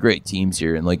tons of great teams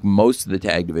here, and like most of the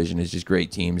tag division is just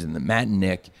great teams, and Matt and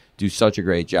Nick do such a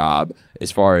great job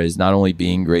as far as not only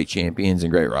being great champions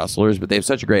and great wrestlers, but they have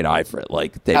such a great eye for it.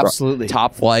 Like they absolutely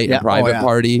Top Flight and Private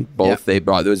Party, both they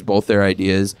brought those both their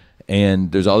ideas,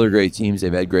 and there's other great teams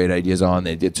they've had great ideas on.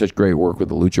 They did such great work with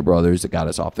the Lucha Brothers that got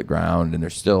us off the ground, and they're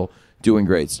still doing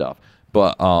great stuff.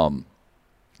 But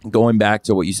going back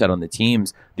to what you said on the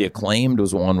teams, the Acclaimed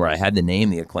was one where I had to name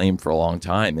the Acclaimed for a long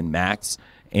time, and Max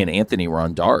and Anthony were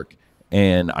on Dark,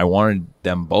 and I wanted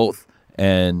them both.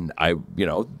 And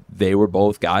they were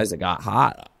both guys that got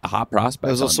hot prospects.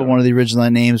 That was also one of the original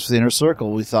names for the Inner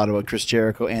Circle. We thought about Chris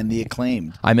Jericho and the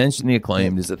Acclaimed. I mentioned the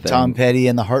Acclaimed as a thing. Tom Petty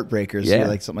and the Heartbreakers,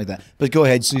 like something like that. But go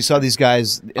ahead. So you saw these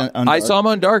guys on I saw them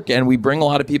on Dark, and we bring a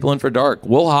lot of people in for Dark.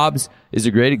 Will Hobbs is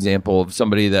a great example of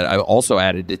somebody that I also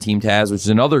added to Team Taz, which is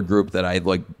another group that I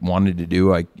wanted to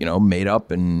do. I made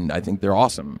up, and I think they're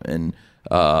awesome. And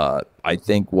I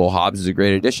think Will Hobbs is a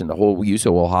great addition. The whole use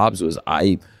of Will Hobbs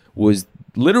was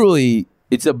literally,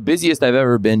 it's the busiest I've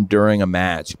ever been during a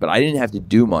match, but I didn't have to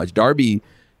do much. Darby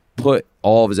put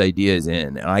all of his ideas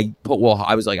in, and I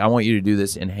was like, I want you to do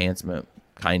this enhancement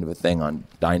kind of a thing on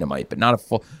Dynamite, but not a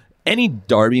full. Any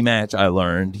Darby match I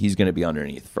learned, he's going to be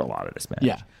underneath for a lot of this match.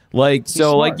 Yeah. He's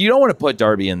smart. You don't want to put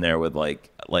Darby in there with like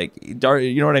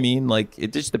Darby, you know what I mean? Like,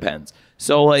 it just depends.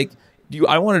 So I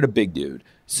wanted a big dude.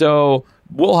 So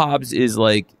Will Hobbs is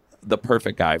like the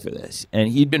perfect guy for this, and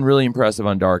he'd been really impressive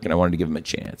on Dark, and I wanted to give him a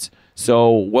chance.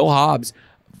 So Will Hobbs,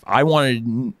 I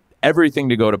wanted everything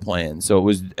to go to plan. So it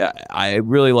was I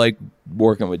really like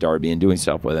working with Darby and doing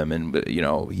stuff with him, and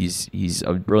he's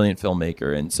a brilliant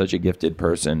filmmaker and such a gifted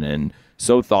person and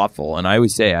so thoughtful. And I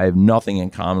always say I have nothing in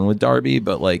common with Darby,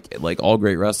 but like all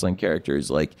great wrestling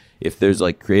characters, like if there's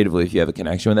creatively, if you have a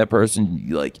connection with that person,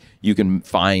 you can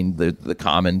find the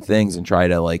common things and try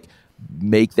to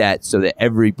make that so that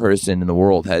every person in the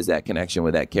world has that connection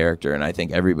with that character. And I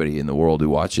think everybody in the world who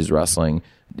watches wrestling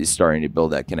is starting to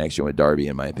build that connection with Darby,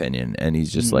 in my opinion. And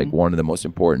he's just one of the most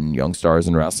important young stars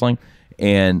in wrestling.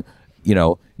 And,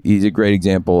 he's a great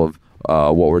example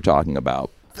of what we're talking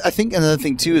about. I think another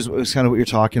thing too is kind of what you're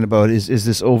talking about is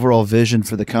this overall vision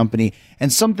for the company.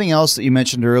 And something else that you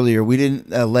mentioned earlier, we didn't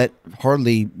let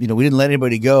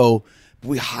anybody go. But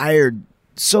we hired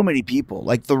so many people.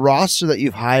 Like the roster that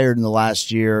you've hired in the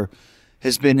last year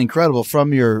has been incredible,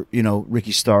 from your,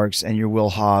 Ricky Starks and your Will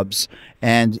Hobbs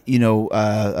and,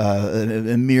 Miro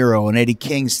and Eddie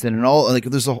Kingston and all,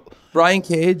 there's a Brian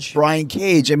Cage.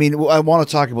 I mean, I want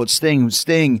to talk about Sting.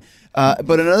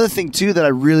 But another thing too that I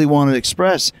really want to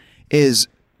express is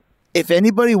if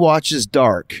anybody watches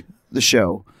Dark, the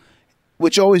show,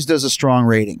 which always does a strong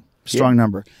rating, strong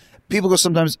number, people go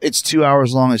sometimes it's 2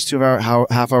 hours long, it's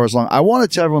half hours long. I want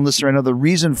to tell everyone listening right now, the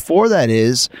reason for that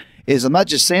is I'm not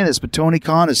just saying this, but Tony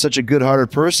Khan is such a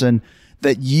good-hearted person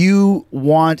that you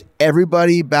want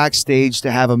everybody backstage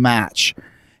to have a match.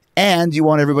 And you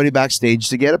want everybody backstage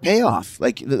to get a payoff.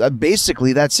 Like,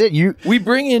 basically, that's it. We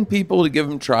bring in people to give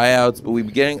them tryouts, but we're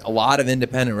getting a lot of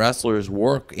independent wrestlers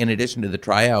work in addition to the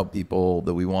tryout people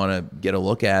that we want to get a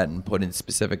look at and put in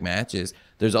specific matches.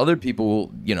 There's other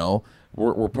people,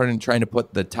 we're trying to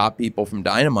put the top people from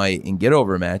Dynamite and get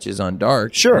over matches on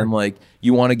Dark. Sure. And,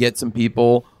 you want to get some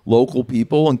people, local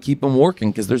people, and keep them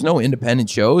working because there's no independent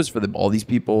shows for all these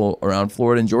people around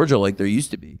Florida and Georgia like there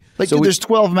used to be. There's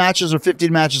 12 matches or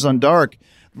 15 matches on Dark.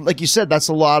 Like you said, that's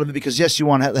a lot of it because, yes, you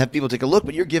want to have people take a look,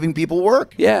 but you're giving people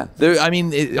work. Yeah.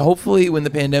 Hopefully when the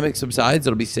pandemic subsides,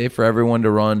 it'll be safe for everyone to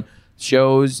run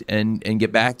shows and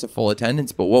get back to full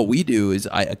attendance. But what we do is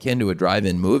akin to a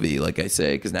drive-in movie, like I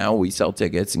say, because now we sell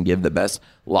tickets and give the best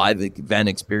live event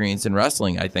experience in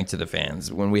wrestling, I think, to the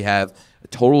fans. When we have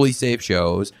totally safe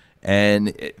shows and,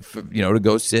 to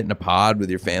go sit in a pod with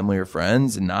your family or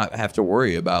friends and not have to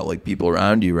worry about, people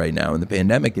around you right now in the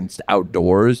pandemic. And it's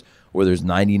outdoors where there's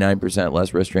 99%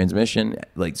 less risk transmission.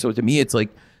 So to me, it's,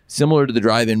 similar to the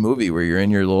drive-in movie where you're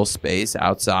in your little space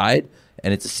outside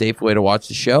and it's a safe way to watch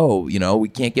the show. We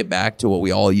can't get back to what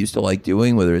we all used to like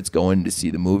doing, whether it's going to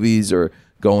see the movies or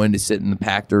going to sit in the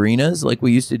packed arenas like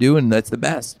we used to do, and that's the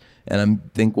best. And I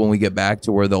think when we get back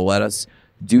to where they'll let us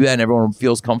do that and everyone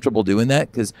feels comfortable doing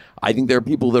that, because I think there are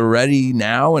people that are ready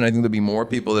now, and I think there'll be more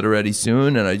people that are ready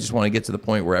soon, and I just want to get to the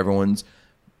point where everyone's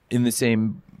in the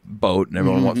same boat and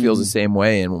everyone feels the same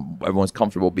way and everyone's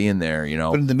comfortable being there,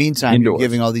 But in the meantime, you're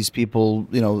giving all these people,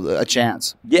 a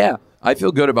chance. Yeah. I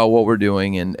feel good about what we're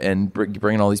doing and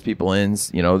bringing all these people in.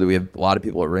 That we have a lot of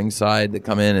people at ringside that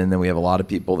come in, and then we have a lot of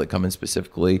people that come in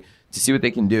specifically to see what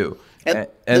they can do.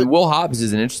 And Will Hobbs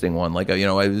is an interesting one.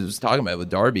 I was talking about it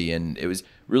with Darby, and it was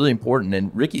really important.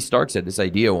 And Ricky Starks had this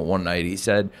idea one night. He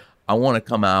said, I want to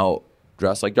come out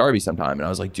dressed like Darby sometime. And I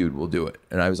was like, dude, we'll do it.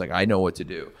 And I was like, I know what to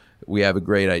do. We have a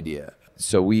great idea.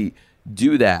 So we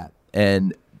do that.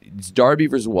 And it's Darby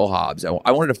versus Will Hobbs.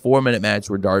 I wanted a 4-minute match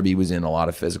where Darby was in a lot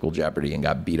of physical jeopardy and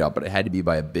got beat up, but it had to be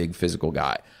by a big physical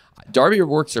guy. Darby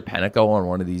worked Serpentico on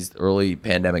one of these early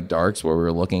pandemic darks where we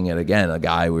were looking at, again, a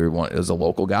guy it was a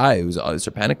local guy who's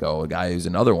Serpentico, a guy who's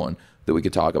another one that we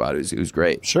could talk about who's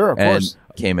great. Sure, of course.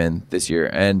 Came in this year.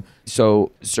 And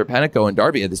so Serpentico and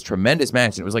Darby had this tremendous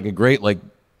match. And it was a great,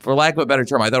 for lack of a better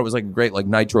term, I thought it was a great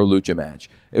Nitro Lucha match.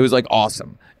 It was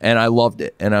awesome. And I loved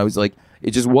it. And I was it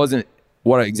just wasn't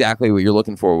exactly what you're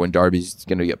looking for when Darby's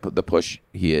going to get the push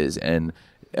he is, and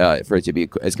for it to be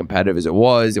as competitive as it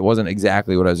wasn't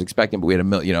exactly what I was expecting. But we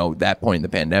had that point in the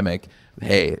pandemic.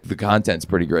 Hey, the content's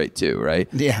pretty great too, right?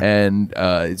 Yeah. And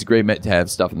it's great to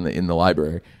have stuff in the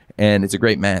library, and it's a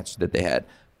great match that they had.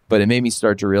 But it made me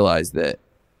start to realize that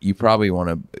you probably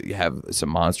want to have some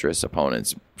monstrous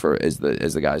opponents as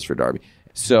the guys for Darby.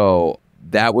 So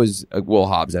that was Will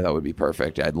Hobbs. I thought would be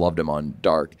perfect. I'd loved him on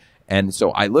Dark. And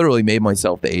so I literally made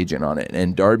myself the agent on it,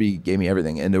 and Darby gave me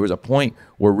everything. And there was a point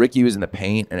where Ricky was in the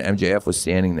paint and MJF was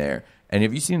standing there. And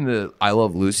have you seen the I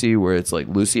Love Lucy, where it's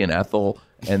Lucy and Ethel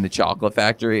and the chocolate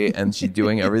factory, and she's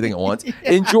doing everything at once?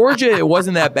 In Georgia, it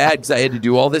wasn't that bad because I had to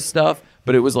do all this stuff,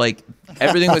 but it was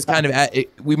everything was kind of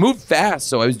we moved fast,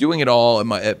 so I was doing it all.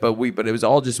 But it was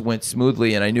all just went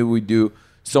smoothly, and I knew we'd do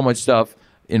so much stuff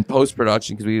in post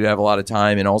production because we'd have a lot of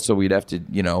time, and also we'd have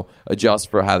to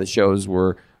adjust for how the shows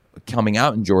were coming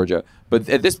out in Georgia. But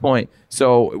at this point,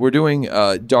 so we're doing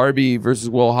Darby versus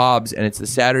Will Hobbs, and it's the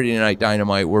Saturday Night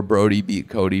Dynamite where Brodie beat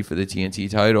Cody for the TNT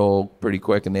title pretty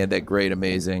quick, and they had that great,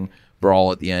 amazing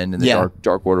brawl at the end, and the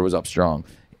Dark Order was up strong.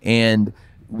 And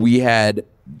we had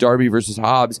Darby versus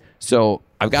Hobbs. So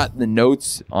I've got the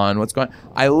notes on what's going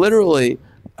on.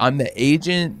 I'm the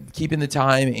agent keeping the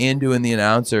time and doing the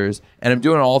announcers, and I'm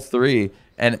doing all three.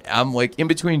 And I'm in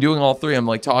between doing all three, I'm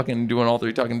talking, doing all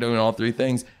three, doing all three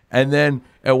things. And then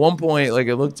at one point, I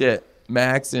looked at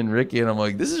Max and Ricky, and I'm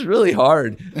like, this is really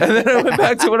hard. And then I went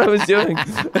back to what I was doing,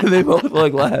 and they both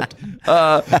laughed.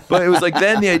 But it was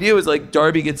then the idea was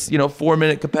Darby gets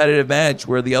 4-minute competitive match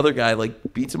where the other guy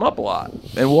beats him up a lot,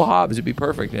 and Will Hobbs would be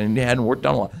perfect, and he hadn't worked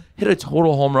on a lot. Hit a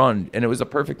total home run, and it was a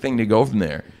perfect thing to go from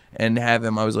there. And have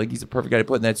him, I was he's a perfect guy to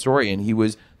put in that story. And he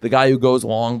was the guy who goes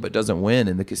long but doesn't win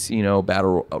in the casino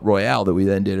battle royale that we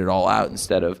then did it all out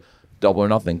instead of Double or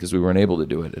Nothing because we weren't able to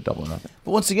do it at Double or Nothing.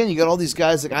 But once again, you got all these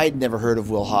guys I had never heard of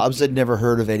Will Hobbs. I'd never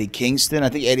heard of Eddie Kingston. I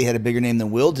think Eddie had a bigger name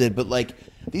than Will did. But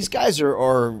these guys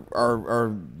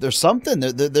are they're something.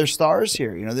 They're stars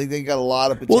here. You know, they got a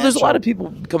lot of potential. Well, there's a lot of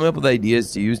people coming up with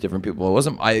ideas to use different people. It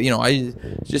wasn't I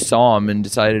just saw them and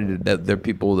decided that they're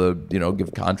people to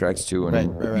give contracts to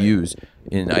and use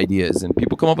in ideas. And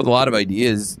people come up with a lot of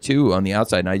ideas too on the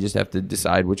outside, and I just have to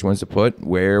decide which ones to put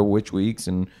where, which weeks,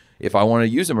 and if I want to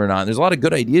use them or not. And there's a lot of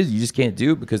good ideas you just can't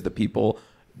do because the people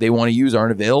they want to use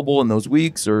aren't available in those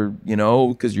weeks, or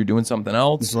because you're doing something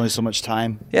else. There's only so much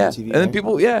time. Yeah, on TV, and then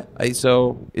people,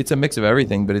 so it's a mix of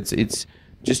everything, but it's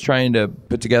just trying to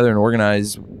put together and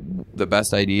organize the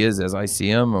best ideas as I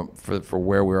see them for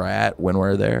where we're at when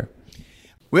we're there.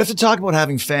 We have to talk about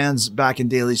having fans back in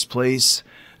Daly's Place.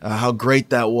 How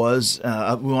great that was.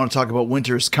 We want to talk about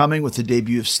Winter is Coming with the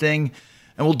debut of Sting.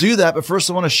 And we'll do that, but first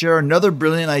I want to share another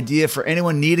brilliant idea for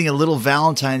anyone needing a little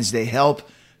Valentine's Day help.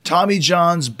 Tommy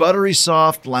John's Buttery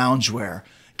Soft Loungewear.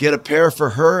 Get a pair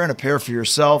for her and a pair for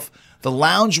yourself. The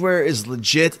loungewear is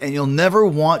legit and you'll never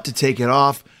want to take it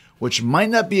off, which might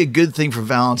not be a good thing for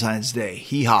Valentine's Day.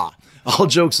 Hee-haw. All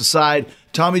jokes aside,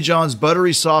 Tommy John's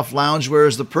Buttery Soft Loungewear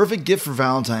is the perfect gift for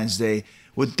Valentine's Day.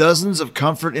 With dozens of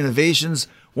comfort innovations,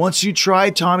 once you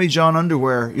try Tommy John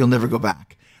underwear, you'll never go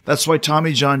back. That's why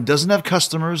Tommy John doesn't have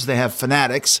customers, they have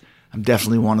fanatics. I'm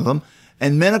definitely one of them.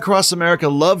 And men across America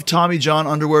love Tommy John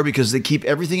underwear because they keep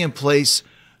everything in place.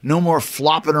 No more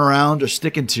flopping around or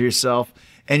sticking to yourself.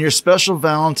 And your special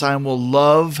Valentine will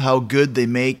love how good they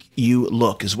make you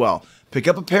look as well. Pick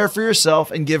up a pair for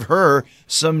yourself and give her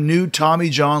some new Tommy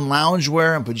John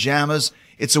loungewear and pajamas.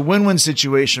 It's a win-win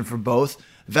situation for both.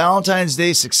 Valentine's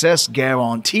Day success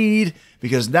guaranteed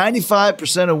because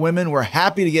 95% of women were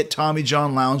happy to get Tommy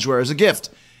John loungewear as a gift.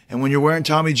 And when you're wearing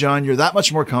Tommy John, you're that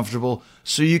much more comfortable,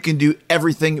 so you can do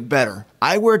everything better.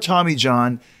 I wear Tommy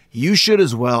John. You should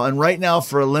as well. And right now,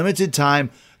 for a limited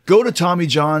time, go to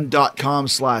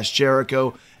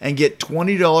TommyJohn.com/Jericho and get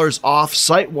 $20 off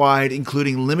site-wide,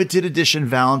 including limited edition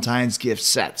Valentine's gift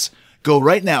sets. Go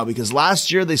right now because last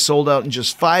year they sold out in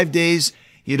just 5 days.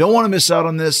 You don't want to miss out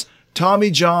on this.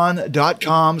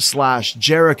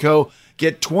 TommyJohn.com/Jericho.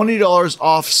 Get $20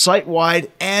 off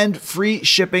site-wide and free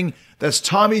shipping. That's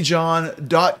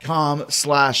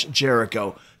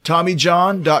TommyJohn.com/Jericho.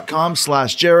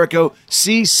 TommyJohn.com/Jericho.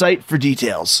 See site for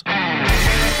details.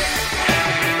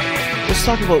 Let's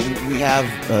talk about, we have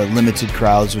limited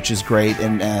crowds, which is great.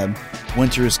 And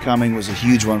Winter is Coming was a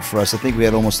huge one for us. I think we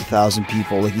had almost 1,000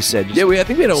 people, like you said. Yeah, I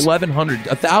think we had 1,100,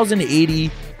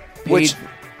 1,080. Which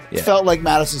felt like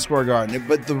Madison Square Garden.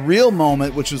 But the real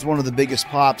moment, which was one of the biggest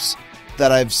pops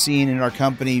that I've seen in our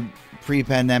company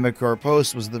pre-pandemic or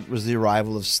post, was the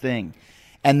arrival of Sting.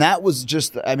 And that was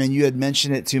just, you had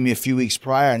mentioned it to me a few weeks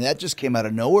prior, and that just came out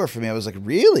of nowhere for me. I was like,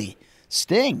 really?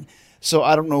 Sting? So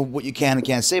I don't know what you can and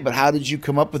can't say, but how did you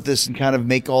come up with this and kind of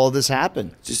make all of this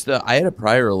happen? Just I had a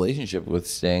prior relationship with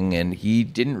Sting, and he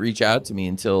didn't reach out to me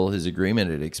until his agreement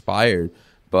had expired.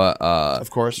 But of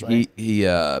course, right? He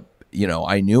I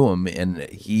knew him, and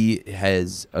he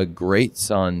has a great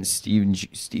son, Stephen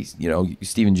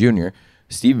Jr.,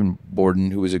 Stephen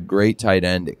Borden, who was a great tight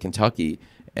end at Kentucky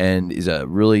and is a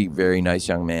really very nice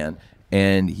young man.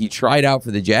 And he tried out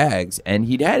for the Jags, and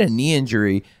he'd had a knee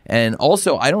injury. And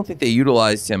also, I don't think they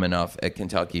utilized him enough at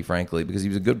Kentucky, frankly, because he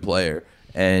was a good player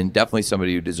and definitely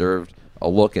somebody who deserved a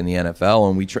look in the NFL.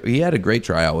 And he had a great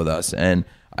tryout with us. And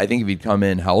I think if he'd come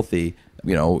in healthy,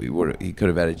 he could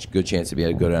have had a good chance to be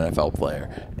a good NFL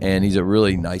player. And he's a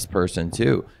really nice person,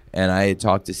 too. And I had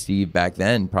talked to Steve back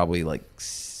then, probably like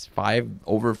 6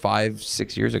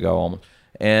 years ago almost.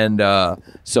 And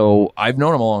so I've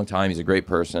known him a long time. He's a great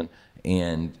person.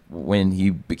 And when he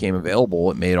became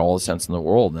available, it made all the sense in the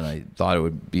world. And I thought it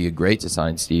would be great to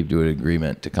sign Steve to an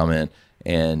agreement to come in.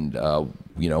 And,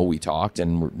 we talked,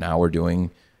 and now we're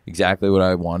doing exactly what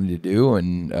I wanted to do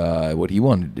and what he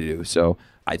wanted to do. So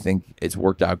I think it's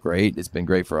worked out great. It's been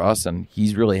great for us, and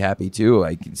he's really happy, too.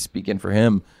 I can speak in for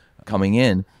him coming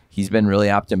in. He's been really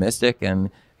optimistic,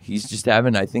 and he's just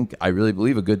having, I really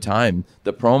believe, a good time.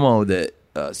 The promo that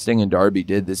Sting and Darby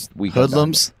did this week.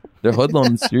 Hoodlums? They're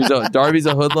hoodlums. Darby's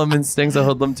a hoodlum and Sting's a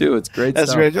hoodlum too. It's great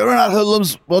That's stuff. great. We're not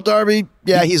hoodlums. Well, Darby,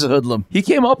 he's a hoodlum. He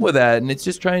came up with that, and it's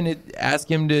just trying to ask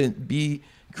him to be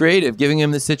creative, giving him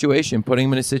the situation, putting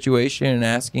him in a situation and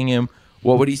asking him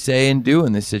what would he say and do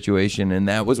in this situation. And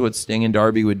that was what Sting and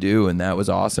Darby would do, and that was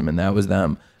awesome, and that was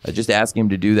them. Just asking him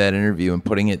to do that interview and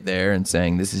putting it there and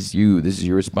saying, this is you, this is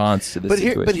your response to this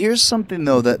situation. But here's something,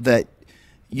 though, that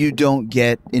you don't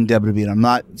get in WWE, and I'm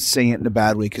not saying it in a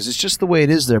bad way because it's just the way it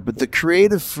is there, but the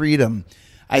creative freedom,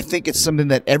 I think it's something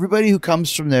that everybody who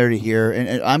comes from there to hear,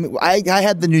 and I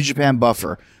had the New Japan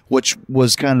buffer which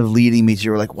was kind of leading me to,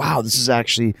 you're like, wow, this is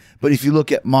actually, but if you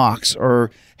look at Mox or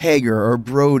Hager or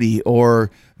Brodie or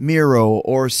Miro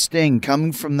or Sting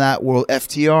coming from that world,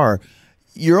 FTR,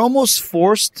 you're almost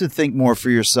forced to think more for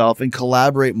yourself and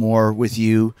collaborate more with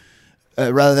you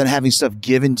rather than having stuff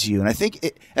given to you. And I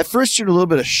think at first you're in a little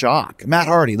bit of shock. Matt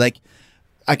Hardy, like,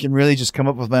 I can really just come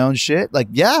up with my own shit. Like,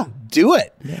 yeah, do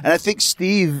it. Yeah. And I think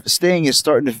Sting is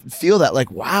starting to feel that, like,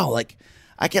 wow, like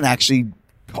I can actually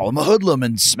call him a hoodlum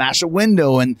and smash a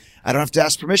window and I don't have to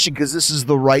ask permission because this is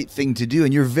the right thing to do.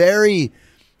 And you're very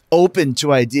open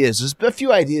to ideas. There's a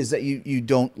few ideas that you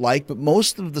don't like, but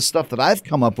most of the stuff that I've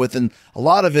come up with, and a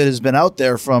lot of it has been out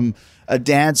there, from a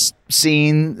dance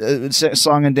scene,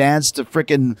 song and dance, to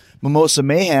freaking Mimosa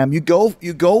Mayhem, you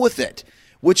go with it,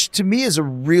 which to me is a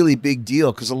really big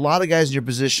deal because a lot of guys in your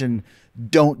position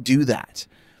don't do that.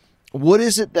 What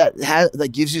is it that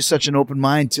gives you such an open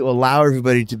mind to allow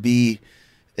everybody to be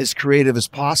as creative as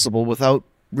possible without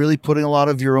really putting a lot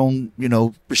of your own,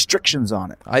 restrictions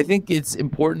on it? I think it's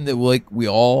important that we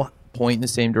all point in the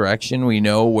same direction. We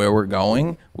know where we're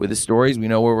going with the stories. We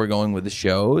know where we're going with the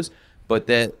shows, but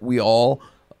that we all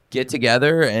get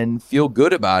together and feel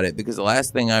good about it, because the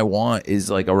last thing I want is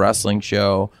like a wrestling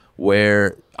show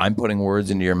where I'm putting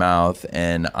words into your mouth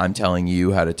and I'm telling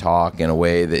you how to talk in a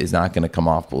way that is not going to come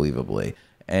off believably.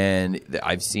 And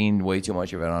I've seen way too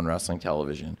much of it on wrestling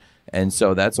television. And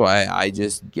so that's why I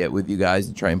just get with you guys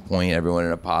and try and point everyone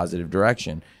in a positive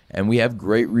direction. And we have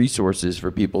great resources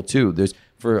for people too.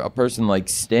 For a person like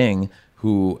Sting,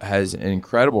 who has an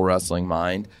incredible wrestling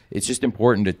mind, it's just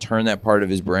important to turn that part of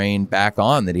his brain back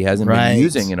on that he hasn't been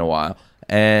using in a while.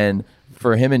 And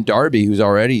for him and Darby, who's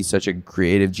already such a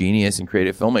creative genius and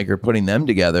creative filmmaker, putting them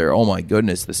together, oh my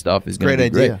goodness, the stuff is going to be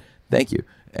great. Thank you.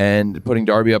 And putting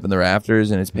Darby up in the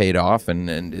rafters, and it's paid off, and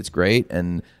it's great.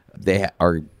 And they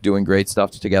are doing great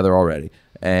stuff together already.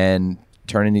 And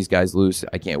turning these guys loose,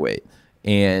 I can't wait.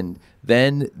 And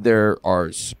then there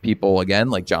are people, again,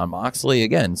 like Jon Moxley,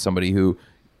 again, somebody who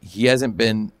he hasn't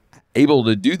been able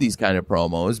to do these kind of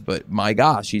promos, but my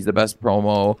gosh, he's the best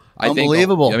promo.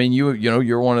 Unbelievable. I mean,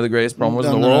 you're one of the greatest promos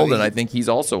in the world, and I think he's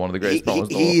also one of the greatest promos in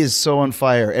the world. He is so on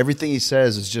fire. Everything he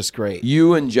says is just great.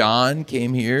 You and John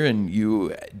came here, and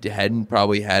you hadn't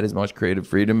probably had as much creative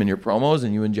freedom in your promos,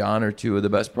 and you and John are two of the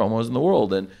best promos in the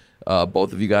world, and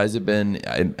both of you guys have been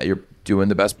you're doing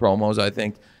the best promos, I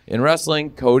think, in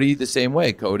wrestling. Cody, the same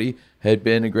way. Cody had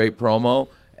been a great promo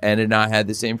and had not had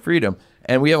the same freedom.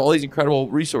 And we have all these incredible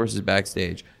resources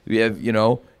backstage. We have,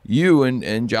 you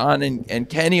and John and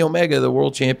Kenny Omega, the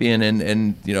world champion,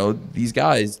 and these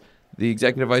guys, the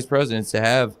executive vice presidents, to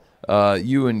have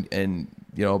you and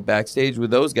backstage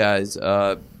with those guys,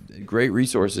 great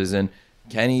resources. And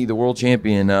Kenny, the world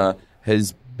champion,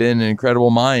 has been an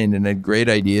incredible mind and had great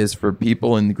ideas for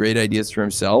people and great ideas for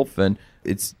himself. And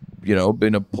it's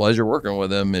been a pleasure working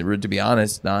with him. And to be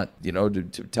honest, not to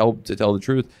tell the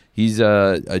truth, he's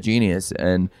a genius,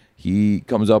 and he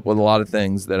comes up with a lot of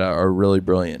things that are really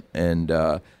brilliant.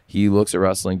 And he looks at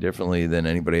wrestling differently than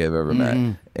anybody I've ever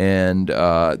met. And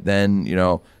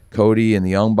then Cody and the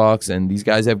Young Bucks, and these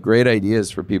guys have great ideas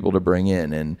for people to bring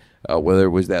in. And whether it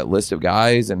was that list of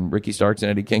guys and Ricky Starks and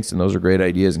Eddie Kingston, those are great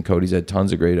ideas. And Cody's had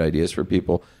tons of great ideas for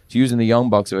people. So using the Young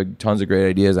Bucks, have had tons of great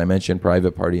ideas. I mentioned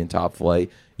Private Party and Top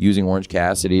Flight. Using Orange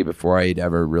Cassidy before I had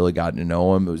ever really gotten to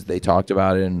know him. They talked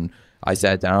about it, and I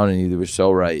sat down, and they were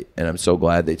so right. And I'm so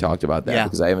glad they talked about that,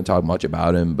 because I haven't talked much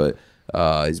about him, but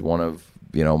he's one of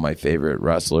my favorite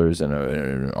wrestlers and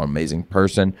an amazing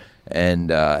person,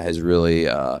 and has really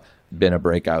been a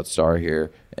breakout star here,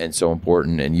 and so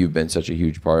important. And you've been such a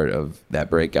huge part of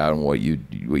that breakout and what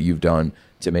you've done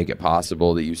to make it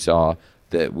possible. That you saw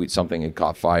that something had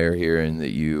caught fire here, and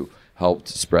that you helped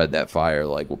spread that fire,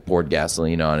 poured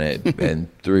gasoline on it and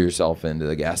threw yourself into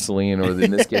the gasoline, or in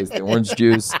this case, the orange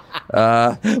juice.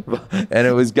 And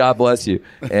it was, God bless you.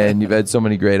 And you've had so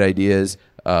many great ideas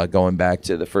going back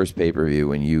to the first pay-per-view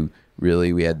when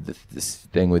we had this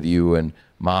thing with you and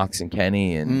Mox and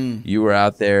Kenny, and you were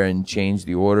out there and changed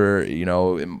the order,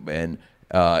 and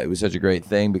it was such a great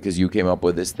thing because you came up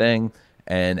with this thing,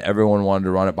 and everyone wanted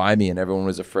to run it by me, and everyone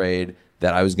was afraid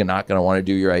that I was not going to want to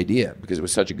do your idea because it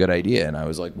was such a good idea. And I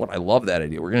was like, I love that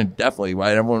idea. We're going to definitely,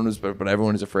 right? But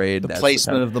everyone is afraid. The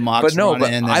placement of the Mox. But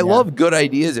I love good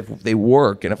ideas if they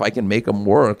work, and if I can make them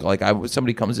work.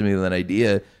 Somebody comes to me with an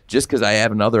idea, just because I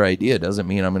have another idea doesn't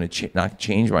mean I'm going to not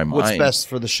change my mind. What's best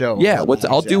for the show? Yeah,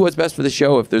 I'll do what's best for the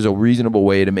show if there's a reasonable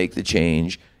way to make the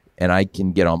change, and I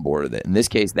can get on board with it. In this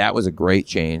case, that was a great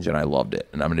change, and I loved it,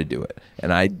 and I'm going to do it.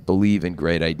 And I believe in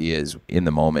great ideas in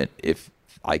the moment if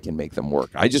I can make them work.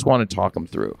 I just want to talk them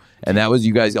through. And that was,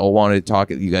 you guys all wanted to talk.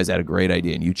 You guys had a great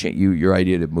idea, and your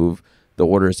idea to move the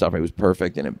order and stuff, it was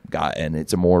perfect, and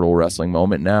it's a mortal wrestling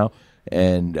moment now.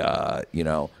 And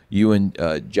you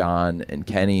and John and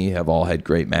Kenny have all had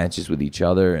great matches with each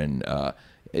other, and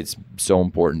it's so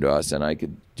important to us. And I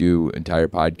could do entire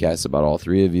podcasts about all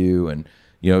three of you. And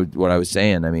what I was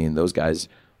saying, I mean, those guys,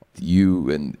 you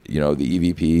and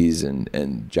the EVPs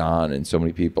and John and so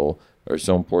many people are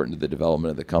so important to the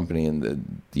development of the company.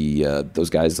 And those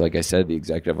guys, like I said, the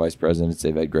executive vice presidents,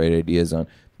 they've had great ideas on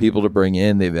people to bring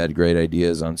in. They've had great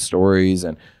ideas on stories.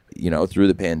 And through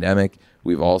the pandemic,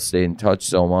 we've all stayed in touch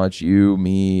so much, you,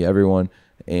 me, everyone,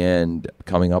 and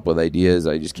coming up with ideas.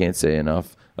 I just can't say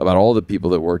enough about all the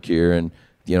people that work here. And,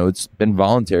 it's been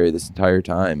voluntary this entire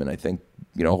time. And I think,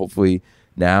 hopefully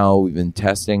now we've been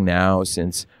testing now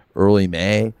since early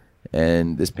May,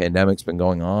 and this pandemic's been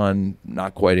going on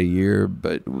not quite a year,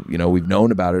 but, we've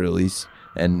known about it at least,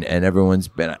 and everyone's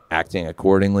been acting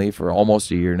accordingly for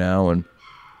almost a year now. And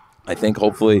I think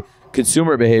hopefully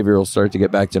consumer behavior will start to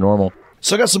get back to normal.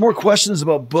 So I got some more questions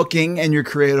about booking and your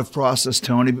creative process,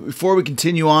 Tony. But before we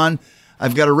continue on,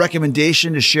 I've got a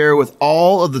recommendation to share with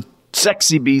all of the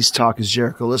Sexy Beast Talk is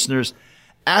Jericho listeners.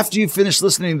 After you finish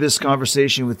listening to this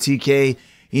conversation with TK,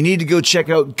 you need to go check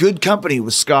out Good Company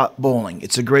with Scott Bowling.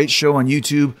 It's a great show on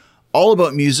YouTube, all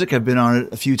about music. I've been on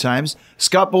it a few times.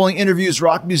 Scott Bowling interviews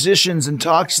rock musicians and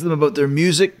talks to them about their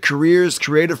music, careers,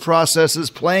 creative processes,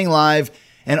 playing live,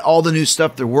 and all the new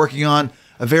stuff they're working on.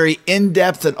 A very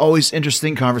in-depth and always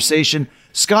interesting conversation.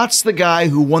 Scott's the guy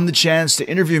who won the chance to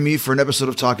interview me for an episode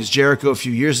of Talk is Jericho a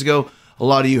few years ago. A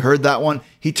lot of you heard that one.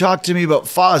 He talked to me about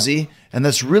Fozzy, and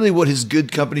that's really what his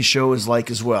Good Company show is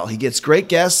like as well. He gets great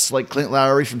guests like Clint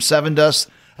Lowry from Seven Dust,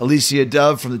 Alicia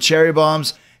Dove from the Cherry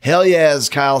Bombs, Hell Yeah's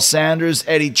Kyle Sanders,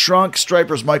 Eddie Trunk,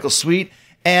 Striper's Michael Sweet,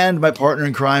 and my partner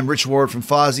in crime, Rich Ward from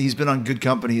Fozzy. He's been on Good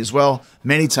Company as well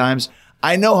many times.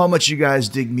 I know how much you guys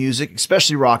dig music,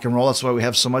 especially rock and roll. That's why we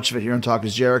have so much of it here on Talk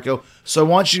is Jericho. So I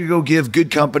want you to go give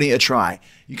Good Company a try.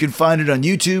 You can find it on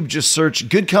YouTube. Just search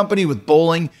Good Company with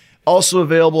Bowling. Also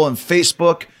available on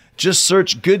Facebook. Just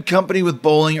search Good Company with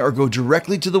Bowling or go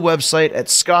directly to the website at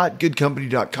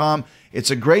scottgoodcompany.com.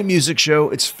 It's a great music show.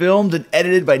 It's filmed and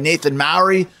edited by Nathan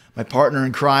Mowry, my partner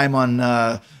in crime on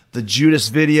the Judas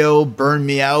video, Burn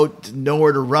Me Out,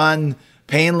 Nowhere to Run,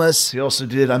 Painless. He also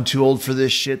did I'm Too Old for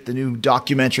This Shit, the new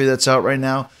documentary that's out right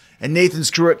now. And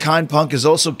Nathan's crew at Kind Punk is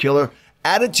also killer.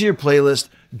 Add it to your playlist.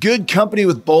 Good Company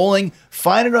with Bowling.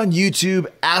 Find it on YouTube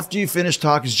after you finish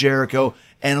Talk is Jericho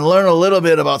and learn a little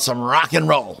bit about some rock and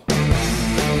roll.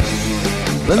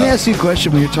 Let me ask you a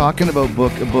question. When you're talking about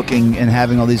booking and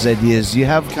having all these ideas, do you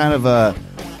have kind of a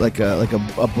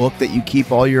book that you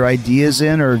keep all your ideas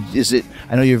in, or is it?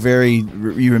 I know you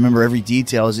remember every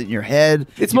detail. Is it in your head?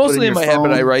 It's mostly in my head,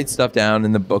 but I write stuff down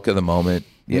in the book of the moment.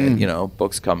 Yeah,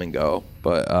 books come and go.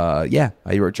 But I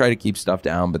try to keep stuff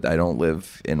down, but I don't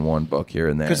live in one book here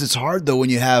and there. Because it's hard, though, when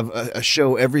you have a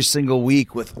show every single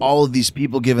week with all of these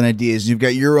people giving ideas. You've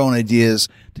got your own ideas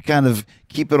to kind of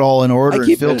keep it all in order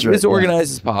and filter it as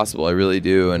organized as possible. I really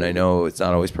do. And I know it's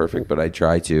not always perfect, but I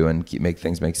try to and make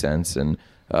things make sense and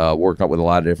work up with a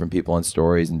lot of different people on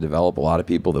stories and develop a lot of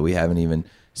people that we haven't even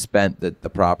spent the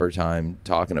proper time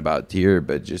talking about here,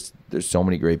 but just there's so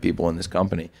many great people in this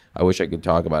company. I wish I could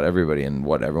talk about everybody and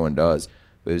what everyone does.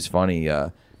 But it's funny,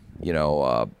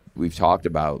 we've talked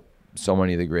about so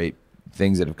many of the great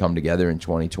things that have come together in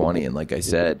 2020. And like I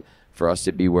said, for us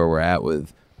to be where we're at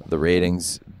with the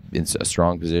ratings in a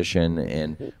strong position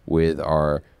and with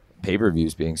our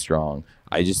pay-per-views being strong,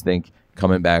 I just think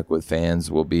coming back with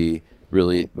fans will be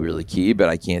really, really key. But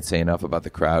I can't say enough about the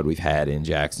crowd we've had in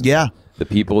Jackson. Yeah. The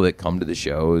people that come to the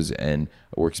shows, and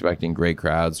we're expecting great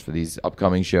crowds for these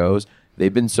upcoming shows.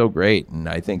 They've been so great, and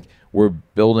I think we're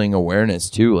building awareness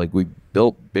too. Like, we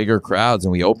built bigger crowds,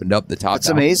 and we opened up the top. That's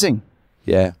amazing.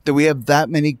 Yeah, that we have that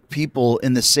many people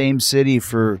in the same city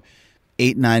for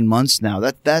 8-9 months now.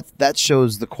 That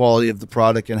shows the quality of the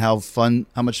product and how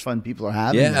much fun people are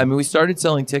having. Yeah, I mean, we started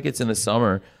selling tickets in the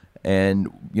summer, and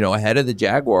ahead of the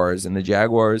Jaguars, and the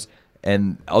Jaguars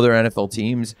and other NFL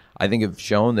teams, I think, have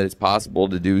shown that it's possible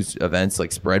to do events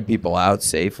like spread people out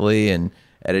safely and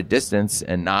at a distance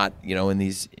and not, in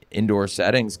these indoor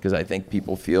settings, because I think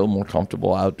people feel more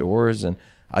comfortable outdoors. And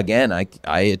again,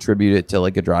 I attribute it to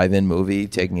like a drive-in movie,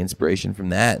 taking inspiration from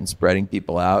that and spreading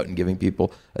people out and giving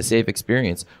people a safe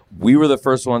experience. We were the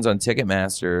first ones on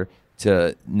Ticketmaster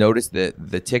to notice that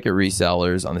the ticket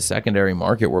resellers on the secondary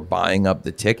market were buying up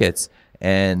the tickets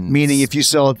And meaning if you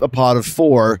sell a pod of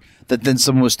 4, that then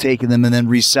someone was taking them and then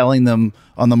reselling them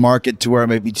on the market to where it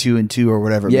might be 2 and 2 or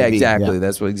whatever. Yeah, exactly.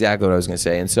 That's exactly what I was going to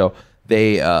say. And so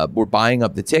they were buying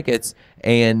up the tickets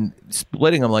and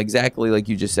splitting them exactly like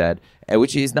you just said,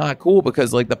 which is not cool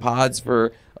because like the pods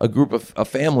for a group of a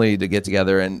family to get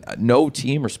together, and no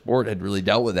team or sport had really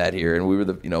dealt with that here. And we were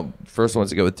the first ones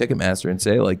to go with Ticketmaster and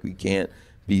say like we can't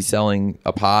be selling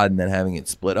a pod and then having it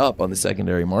split up on the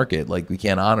secondary market. Like we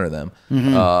can't honor them.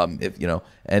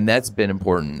 And that's been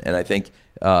important. And I think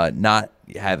not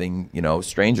having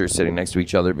strangers sitting next to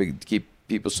each other to keep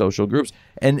people's social groups.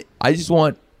 And I just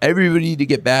want everybody to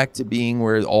get back to being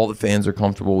where all the fans are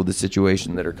comfortable with the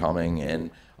situation that are coming,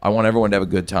 and I want everyone to have a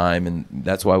good time, and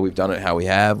that's why we've done it how we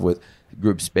have, with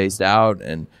groups spaced out.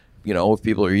 And if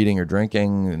people are eating or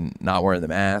drinking and not wearing the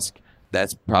mask,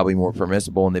 that's probably more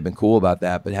permissible, and they've been cool about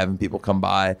that. But having people come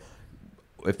by,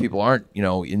 if people aren't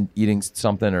eating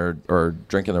something or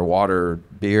drinking their water or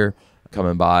beer,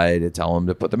 coming by to tell them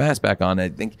to put the mask back on. I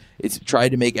think it's tried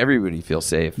to make everybody feel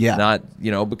safe. Yeah. Not,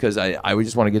 because I would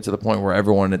just want to get to the point where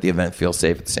everyone at the event feels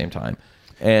safe at the same time.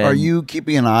 And are you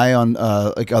keeping an eye on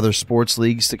like other sports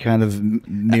leagues to kind of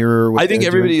mirror what I think they're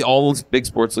everybody, doing? all those big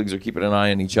sports leagues are keeping an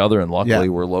eye on each other, and luckily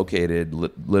we're located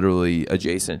literally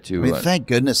adjacent to. I mean, thank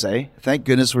goodness, eh? Thank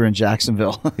goodness we're in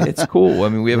Jacksonville. It's cool. I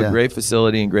mean, we have a great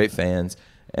facility and great fans,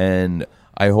 and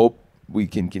I hope we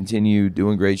can continue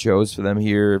doing great shows for them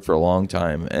here for a long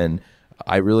time. And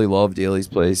I really love Daly's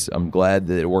Place. I'm glad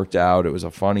that it worked out. It was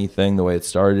a funny thing the way it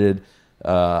started.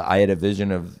 I had a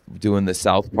vision of doing the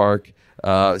South Park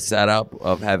setup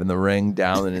of having the ring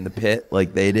down and in the pit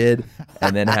like they did,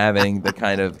 and then having the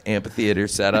kind of amphitheater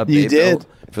setup they built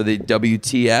for the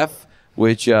WTF,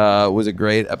 which was a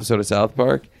great episode of South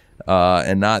Park,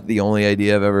 and not the only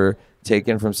idea I've ever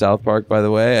taken from South Park, by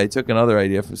the way. I took another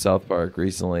idea from South Park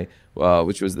recently,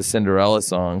 which was the Cinderella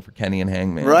song for Kenny and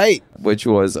Hangman. Right. Which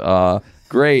was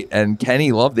great. And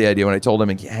Kenny loved the idea when I told him,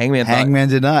 and Hangman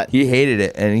did not. He hated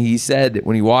it. And he said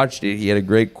when he watched it, he had a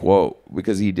great quote,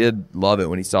 because he did love it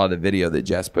when he saw the video that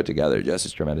Jess put together. Jess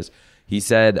is tremendous. He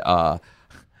said, I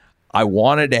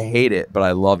wanted to hate it, but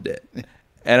I loved it.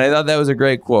 And I thought that was a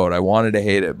great quote. I wanted to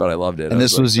hate it, but I loved it. And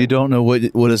this was you don't know what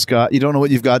it's got. You don't know what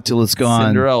you've got till it's gone.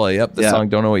 Cinderella. Yep, the song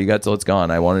 "Don't Know What You Got Till It's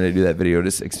Gone." I wanted to do that video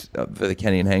just for the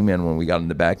Kenny and Hangman when we got in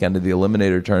the back end of the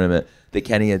Eliminator tournament that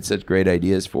Kenny had such great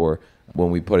ideas for when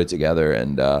we put it together.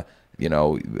 And I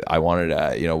wanted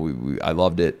to, I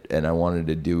loved it, and I wanted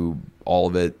to do all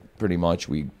of it pretty much.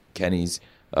 Kenny's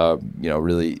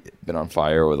really been on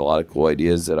fire with a lot of cool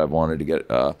ideas that I've wanted to get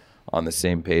on the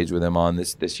same page with him on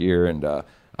this year, and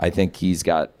I think he's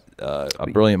got a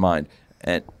brilliant mind,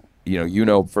 and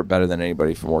for better than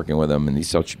anybody from working with him, and he's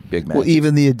such big man. Well,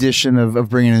 even the addition of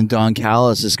bringing in Don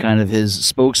Callis as kind of his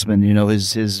spokesman,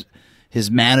 his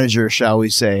manager, shall we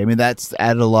say? I mean, that's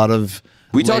added a lot of.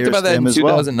 We talked about that in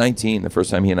 2019, the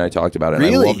first time he and I talked about it. And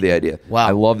really? I love the idea. Wow,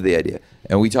 I love the idea,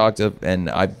 and we talked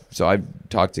I've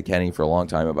talked to Kenny for a long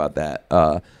time about that.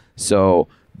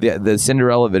 The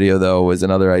Cinderella video, though, was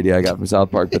another idea I got from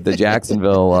South Park. But the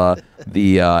Jacksonville,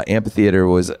 the amphitheater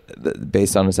was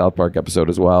based on a South Park episode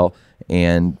as well.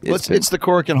 And it's the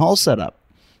Corrigan Hall setup.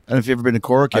 I don't know if you've ever been to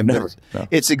Corrigan. I've never. No.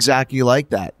 It's exactly like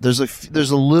that. There's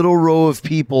a little row of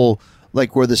people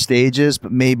like where the stage is,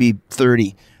 but maybe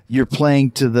 30. You're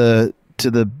playing to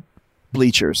the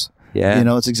bleachers. Yeah.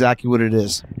 It's exactly what it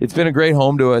is. It's been a great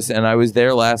home to us, and I was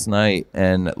there last night,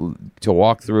 and to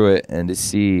walk through it and to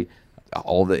see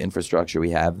all the infrastructure we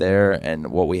have there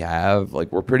and what we have,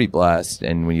 like, we're pretty blessed.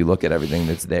 And when you look at everything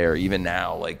that's there, even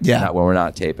now, not when we're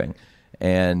not taping,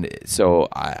 and so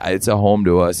it's a home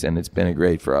to us, and it's been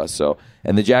great for us. So,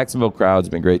 and the Jacksonville crowd's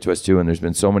been great to us too, and there's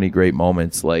been so many great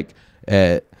moments, like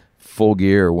at Full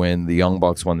Gear when the Young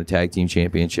Bucks won the tag team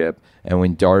championship, and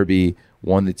when Darby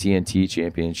won the TNT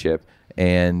championship,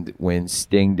 and when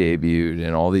Sting debuted,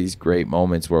 and all these great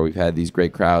moments where we've had these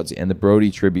great crowds, and the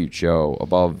Brodie Tribute show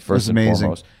above first and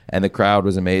foremost, and the crowd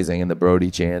was amazing, and the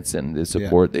Brodie chants and the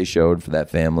support they showed for that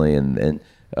family, and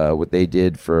what they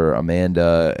did for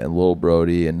Amanda and little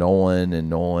Brodie and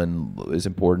Nolan is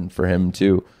important for him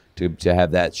too, to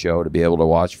have that show to be able to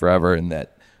watch forever, and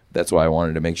that's why I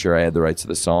wanted to make sure I had the rights to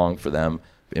the song for them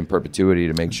in perpetuity,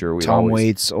 to make sure we Tom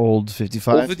Waits' Old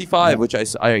 55? Old 55, which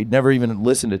I never even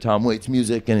listened to Tom Waits'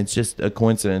 music, and it's just a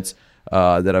coincidence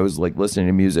that I was listening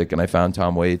to music, and I found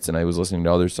Tom Waits, and I was listening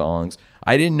to other songs.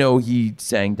 I didn't know he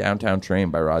sang Downtown Train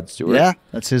by Rod Stewart. Yeah,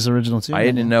 that's his original tune. I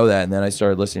didn't know that, and then I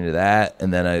started listening to that,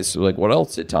 and then I was like, what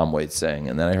else did Tom Waits sing?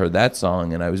 And then I heard that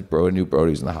song, and I knew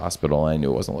Brodie was in the hospital, and I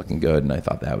knew it wasn't looking good, and I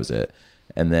thought that was it.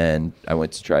 And then I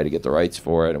went to try to get the rights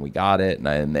for it, and we got it,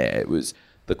 and it was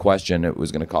the question. It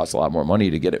was going to cost a lot more money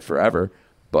to get it forever,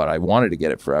 but I wanted to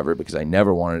get it forever because I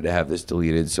never wanted to have this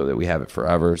deleted so that we have it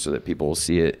forever, so that people will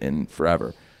see it in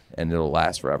forever, and it'll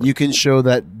last forever. You can show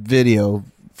that video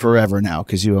forever now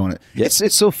because you own it. Yes.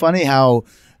 It's so funny how,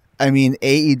 I mean,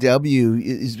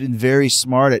 AEW has been very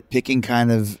smart at picking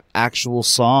kind of actual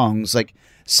songs like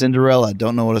Cinderella.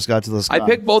 Don't know what it's got to this. I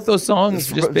picked both those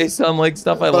songs just based on like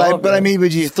stuff I love. But I mean,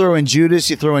 would you throw in Judas?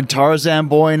 You throw in Tarzan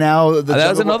Boy now. That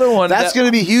was another one. That's going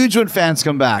to be huge when fans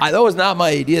come back. That was not my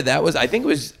idea. I think it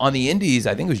was on the Indies.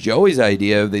 I think it was Joey's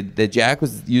idea that Jack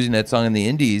was using that song in the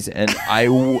Indies, and I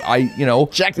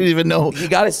Jack didn't even know he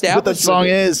got established what that song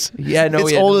is. Yeah, no,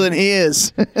 it's older than he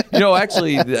is.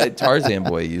 Actually, Tarzan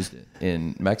Boy used it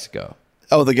in Mexico.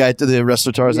 Oh, the guy, the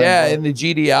wrestler Tarzan. Yeah, Boy. in the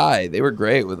GDI, they were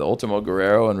great with Ultimo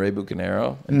Guerrero and Rey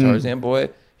Bucanero and Tarzan Boy.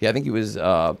 Yeah, I think he was.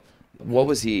 What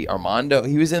was he? Armando.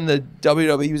 He was in the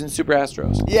WWE. He was in Super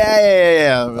Astros.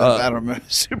 Yeah. I don't remember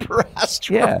Super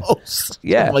Astros.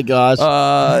 Yeah. Oh my gosh.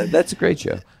 That's a great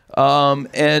show.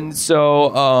 And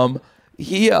so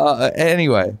he.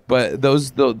 Anyway, but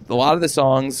a lot of the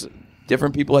songs,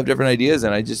 different people have different ideas,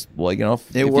 and I just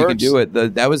if you can do it,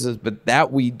 but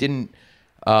that we didn't.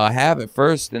 Have at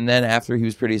first, and then after he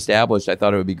was pretty established, I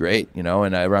thought it would be great, and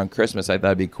around Christmas I thought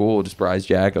it'd be cool to surprise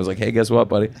Jack. I was like, hey, guess what,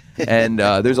 buddy? And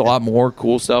there's a lot more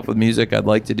cool stuff with music I'd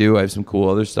like to do. I have some cool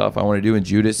other stuff I want to do. And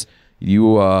Judas,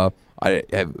 I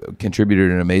have contributed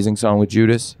an amazing song with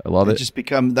Judas. I love it.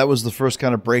 That was the first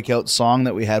kind of breakout song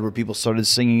that we had where people started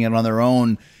singing it on their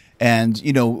own. And,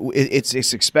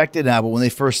 it's expected now, but when they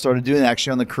first started doing it,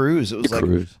 actually on the cruise, it was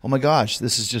oh my gosh,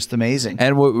 this is just amazing.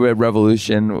 And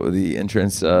Revolution, the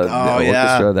entrance, the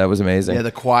orchestra, that was amazing. Yeah,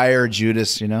 the choir,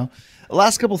 Judas, The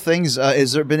last couple things,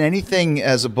 has there been anything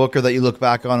as a booker that you look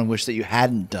back on and wish that you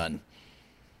hadn't done?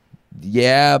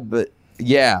 Yeah, but...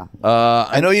 Yeah.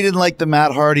 I know you didn't like the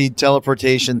Matt Hardy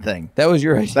teleportation thing. That was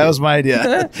your idea. That was my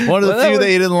idea. One of the few that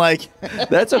you didn't like.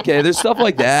 That's okay. There's stuff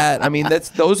like that. I mean,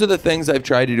 those are the things I've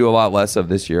tried to do a lot less of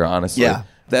this year, honestly. Yeah.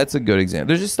 That's a good example.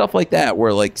 There's just stuff like that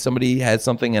where like somebody had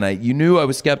something and you knew I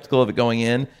was skeptical of it going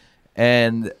in,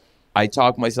 and I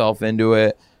talked myself into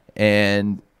it,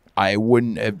 and I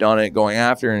wouldn't have done it going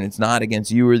after, and it's not against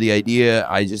you or the idea.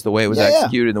 The way it was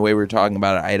executed and the way we were talking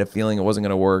about it, I had a feeling it wasn't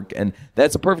going to work. And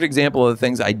that's a perfect example of the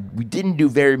things we didn't do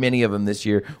very many of them this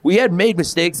year. We had made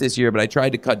mistakes this year, but I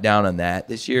tried to cut down on that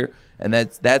this year. And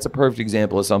that's a perfect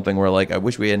example of something where like I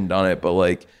wish we hadn't done it, but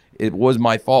like it was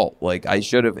my fault. Like I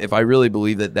should have, if I really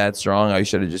believe that strong, I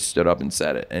should have just stood up and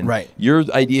said it. And your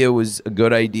idea was a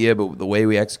good idea, but the way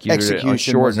we executed it on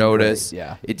short notice,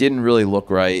 it didn't really look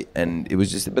right. And it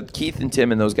was just, but Keith and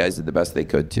Tim and those guys did the best they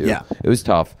could too. Yeah. It was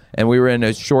tough. And we were in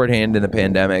a shorthand in the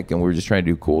pandemic, and we were just trying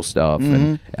to do cool stuff.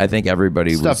 And I think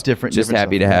everybody was just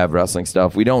happy to have wrestling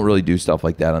stuff. We don't really do stuff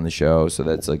like that on the show. So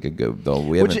that's like a good, though.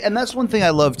 And that's one thing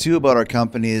I love too about our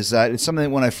company is that it's something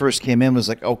that when I first came in was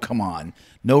like, oh, come on.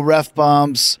 No ref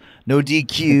bumps, no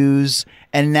DQs.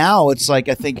 And now it's like,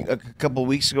 I think a couple of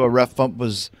weeks ago, a ref bump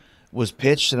was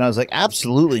pitched, and I was like,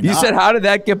 absolutely not. You said, how did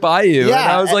that get by you? Yeah.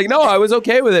 And I was like, no, I was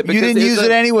okay with it. You didn't use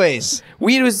it anyways.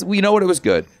 We know what, it was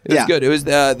good. It was good.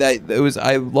 It was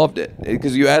I loved it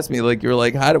because you asked me, like, you were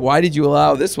like, why did you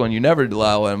allow this one? You never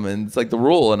allow them, and it's like the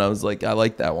rule. And I was like, I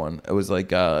like that one. It was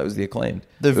like it was the Acclaimed.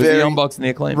 It was the Young Bucks and the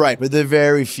Acclaimed. Right, but they're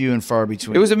very few and far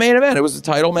between. It was a main event. It was a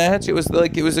title match. It was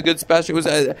a good special. It was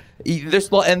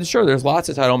there's lots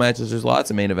of title matches. There's lots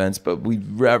of main events, but we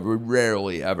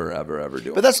rarely ever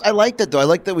do it. But I like that though. I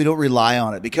like that we don't rely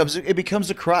on it because it becomes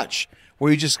a crutch.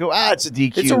 Where you just go, it's a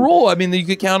DQ. It's a rule. I mean, you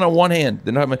could count on one hand.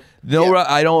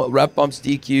 I don't rep bumps,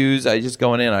 DQs. I just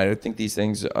going in. I don't think these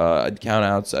things count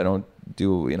outs. I don't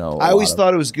do, I always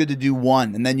thought it was good to do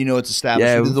one, and then it's established.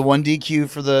 Yeah, we did the one DQ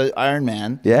for the Iron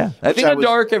Man. Yeah. I think on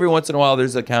Dark, every once in a while,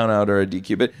 there's a count out or a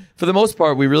DQ. But for the most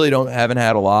part, we really haven't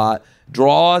had a lot.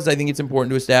 Draws, I think it's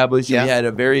important to establish. Yeah. We had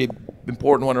a very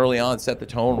important one early on, set the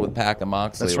tone with Pac and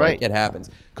Moxley. That's right. It happens.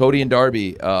 Cody and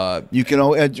Darby. You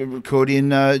can Cody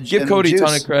and give Cody a Juice.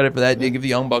 ton of credit for that. They give the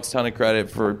Young Bucks a ton of credit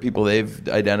for people they've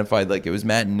identified. Like it was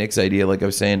Matt and Nick's idea, like I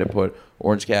was saying, to put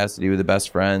Orange Cassidy with the best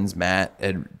friends. Matt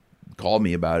had called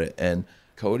me about it, and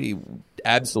Cody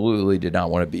absolutely did not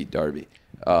want to beat Darby.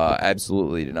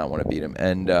 Absolutely did not want to beat him,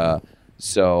 and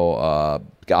so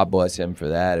God bless him for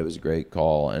that. It was a great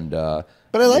call, and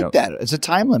but I like that. It's a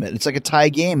time limit. It's like a tie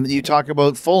game. You talk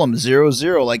about Fulham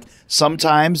 0-0. Like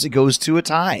sometimes it goes to a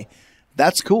tie.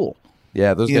 That's cool.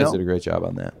 Yeah, those guys did a great job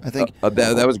on that. I think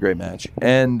that was a great match,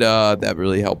 and that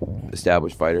really helped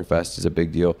establish Fighter Fest as a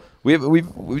big deal.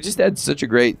 We've just had such a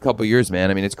great couple years, man.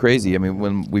 I mean, it's crazy. I mean,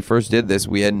 when we first did this,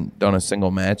 we hadn't done a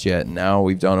single match yet, and now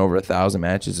we've done over 1,000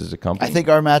 matches as a company. I think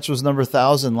our match was number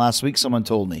 1,000 last week. Someone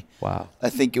told me. Wow.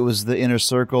 I think it was the Inner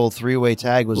Circle 3-way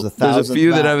tag was the 1,000th. There's a few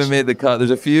match. that haven't made the cut.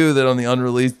 There's a few that on the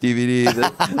unreleased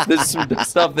DVD. There's some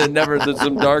stuff that never. There's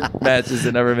some dark matches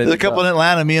that never made. There's a couple in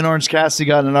Atlanta. Me and Orange Cassidy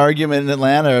got in an argument in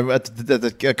Atlanta at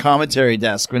the commentary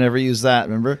desk. We never used that.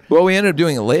 Remember? Well, we ended up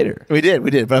doing it later. We did.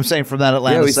 But I'm saying from that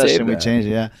Atlanta session, we changed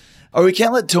it. Yeah. Oh, we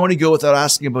can't let Tony go without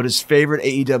asking about his favorite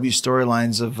AEW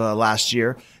storylines of last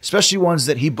year, especially ones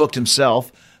that he booked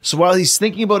himself. So while he's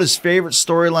thinking about his favorite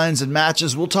storylines and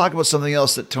matches, we'll talk about something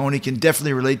else that Tony can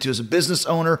definitely relate to as a business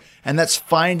owner, and that's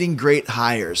finding great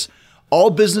hires.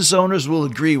 All business owners will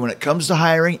agree when it comes to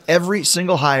hiring, every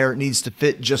single hire needs to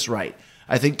fit just right.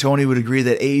 I think Tony would agree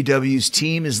that AEW's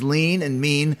team is lean and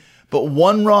mean, but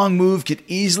one wrong move could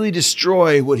easily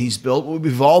destroy what he's built, what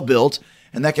we've all built,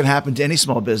 and that can happen to any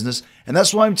small business. And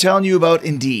that's why I'm telling you about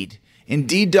Indeed.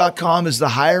 Indeed.com is the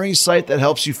hiring site that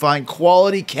helps you find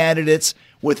quality candidates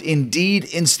with Indeed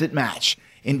Instant Match.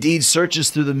 Indeed searches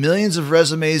through the millions of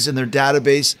resumes in their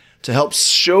database to help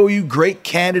show you great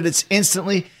candidates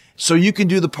instantly so you can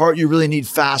do the part you really need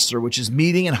faster, which is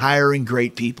meeting and hiring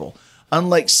great people.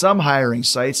 Unlike some hiring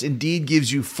sites, Indeed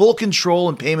gives you full control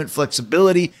and payment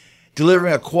flexibility,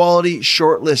 delivering a quality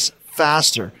shortlist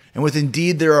faster. And with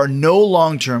Indeed, there are no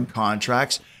long-term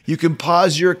contracts. You can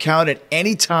pause your account at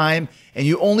any time, and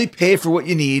you only pay for what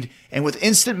you need. And with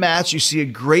Instant Match, you see a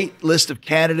great list of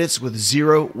candidates with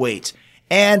zero wait.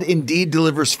 And Indeed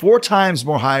delivers 4 times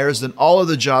more hires than all of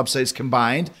the job sites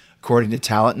combined, according to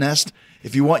Talent Nest.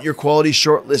 If you want your quality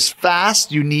shortlist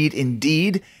fast, you need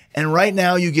Indeed. And right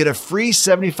now, you get a free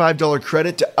 $75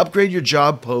 credit to upgrade your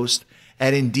job post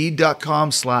at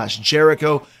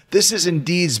Indeed.com/Jericho. This is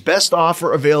Indeed's best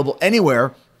offer available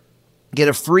anywhere. Get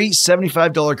a free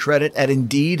 $75 credit at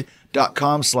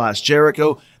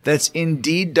Indeed.com/Jericho. That's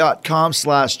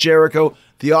Indeed.com/Jericho.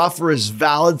 The offer is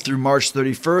valid through March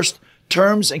 31st.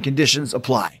 Terms and conditions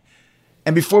apply.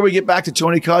 And before we get back to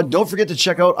Tony Khan, don't forget to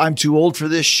check out I'm Too Old for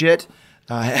This Shit,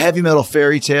 Heavy Metal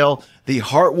Fairy Tale, the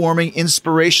heartwarming,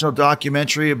 inspirational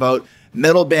documentary about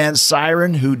metal band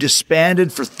Siren, who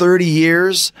disbanded for 30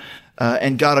 years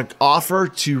and got an offer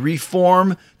to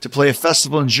reform to play a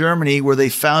festival in Germany where they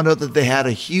found out that they had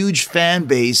a huge fan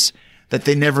base that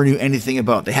they never knew anything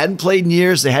about. They hadn't played in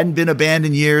years, they hadn't been a band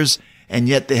in years, and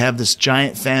yet they have this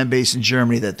giant fan base in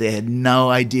Germany that they had no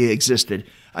idea existed.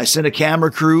 I sent a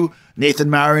camera crew, Nathan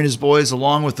Maury and his boys,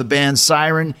 along with the band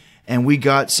Siren, and we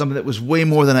got something that was way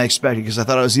more than I expected because I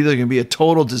thought it was either going to be a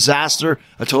total disaster,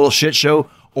 a total shit show,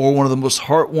 or one of the most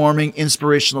heartwarming,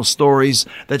 inspirational stories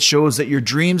that shows that your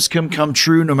dreams can come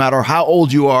true no matter how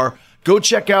old you are. Go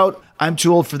check out I'm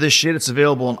Too Old for This Shit. It's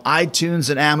available on iTunes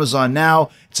and Amazon now.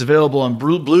 It's available on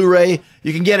Blu-ray.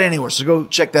 You can get it anywhere, so go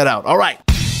check that out. All right.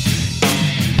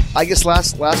 I guess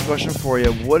last question for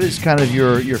you. What is kind of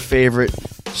your favorite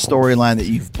storyline that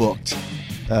you've booked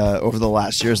over the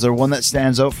last year? Is there one that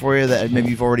stands out for you that maybe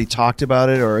you've already talked about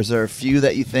it, or is there a few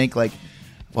that you think like,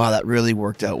 wow, that really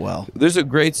worked out well? There's a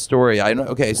great story. I know.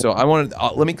 Okay, so I wanted.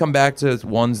 Let me come back to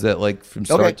ones that like from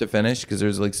start to finish because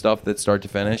there's like stuff that start to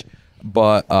finish.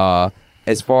 But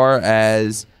as far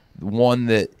as one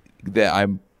that I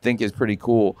think is pretty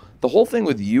cool, the whole thing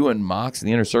with you and Mox in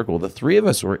the Inner Circle, the 3 of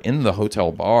us were in the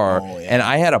hotel bar, and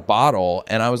I had a bottle,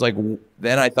 and I was like,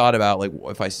 then I thought about like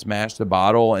if I smashed the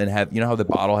bottle and have, you know how the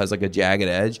bottle has like a jagged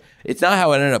edge. It's not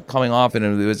how it ended up coming off, and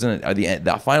it wasn't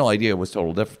the final idea was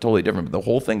totally different. But the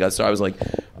whole thing got started. I was like,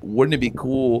 wouldn't it be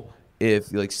cool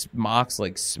if like Mox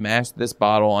like smashed this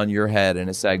bottle on your head in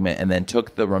a segment and then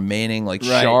took the remaining like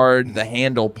shard, the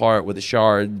handle part with the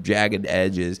shard jagged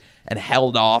edges, and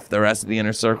held off the rest of the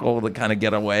Inner Circle to kind of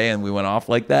get away, and we went off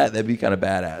like that? That'd be kind of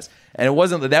badass. And it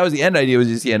wasn't that was the end idea, was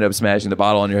just you end up smashing the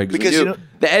bottle on your head because you know,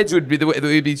 the edge would be the way it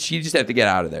would be. She just have to get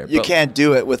out of there. You can't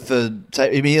do it with the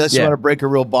type. I mean, unless you want to break a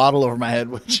real bottle over my head,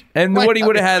 which and what he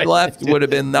would have had left would have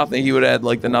been nothing. He would have had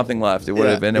like the nothing left. It would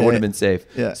have been. It would have been safe.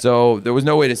 Yeah. So there was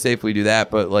no way to safely do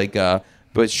that. But like,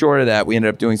 but short of that, we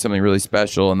ended up doing something really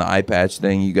special in the eye patch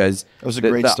thing. You guys, that was a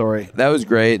great story. That was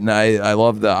great, and I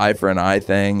love the eye for an eye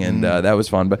thing, and that was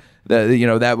fun. But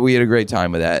that we had a great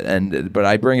time with that, but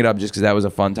I bring it up just because that was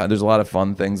a fun time. There's a lot of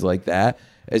fun things like that.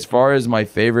 As far as my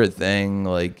favorite thing,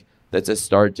 like that's a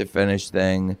start to finish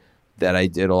thing that I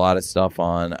did a lot of stuff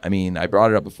on. I mean, I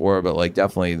brought it up before, but like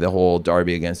definitely the whole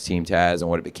Darby against Team Taz and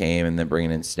what it became, and then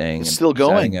bringing in Sting. It's still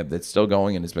going. It's still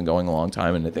going, and it's been going a long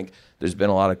time. And I think there's been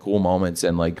a lot of cool moments,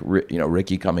 and like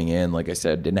Ricky coming in, like I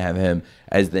said, didn't have him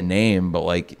as the name, but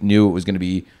like knew it was going to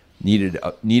be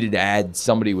needed to add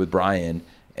somebody with Bryan.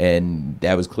 and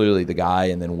that was clearly the guy.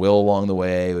 And then Will along the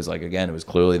way, it was like, again, it was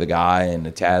clearly the guy, and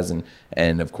Taz,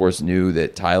 and of course knew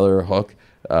that Tyler Hook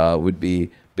would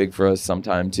be big for us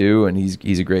sometime too, and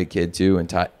he's a great kid too, and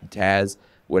Taz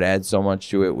would add so much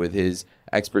to it with his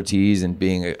expertise and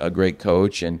being a great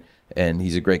coach, and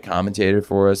he's a great commentator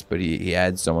for us, but he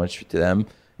adds so much to them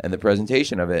and the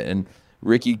presentation of it. And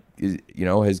Ricky,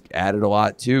 has added a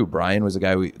lot too. Brian was a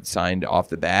guy we signed off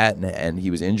the bat, and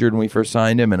he was injured when we first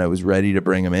signed him, and I was ready to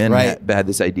bring him in. Right. Had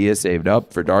this idea saved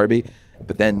up for Darby,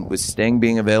 but then with Sting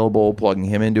being available, plugging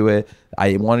him into it,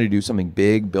 I wanted to do something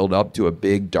big, build up to a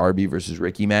big Darby versus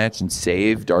Ricky match, and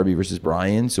save Darby versus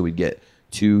Brian, so we'd get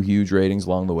 2 huge ratings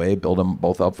along the way, build them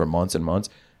both up for months and months,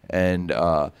 and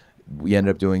we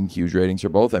ended up doing huge ratings for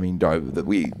both. I mean,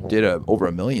 we did over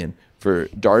 1 million for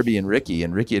Darby and Ricky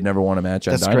had never won a match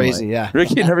on Dynamite. That's crazy, yeah.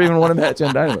 Ricky had never even won a match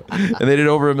on Dynamite, and they did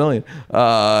over 1 million.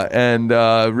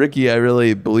 Ricky, I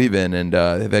really believe in, and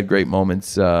have had great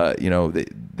moments,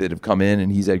 that have come in,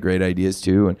 and he's had great ideas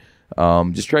too,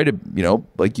 and just try to,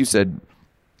 like you said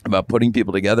about putting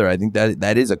people together. I think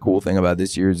that is a cool thing about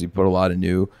this year is we put a lot of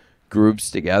new groups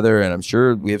together, and I'm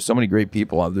sure we have so many great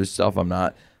people. There's stuff I'm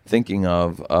not thinking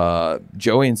of.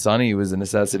 Joey and Sonny was a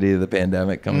necessity of the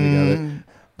pandemic coming together.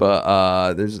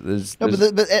 But there's but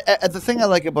the thing I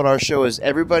like about our show is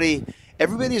everybody's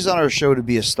on our show to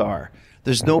be a star.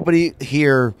 There's nobody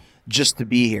here just to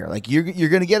be here. Like you're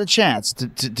going to get a chance to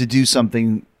do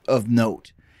something of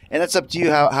note, and that's up to you.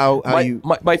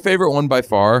 My favorite one by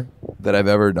far that I've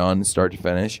ever done, start to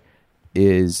finish,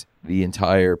 is the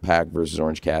entire Pac versus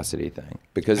Orange Cassidy thing,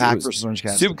 because versus Orange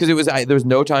Cassidy. Because there was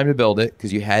no time to build it,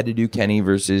 because you had to do Kenny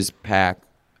versus Pac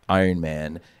Iron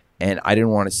Man. And I didn't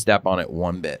want to step on it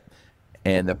one bit.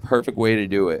 And the perfect way to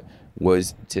do it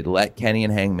was to let Kenny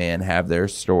and Hangman have their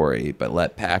story, but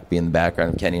let Pac be in the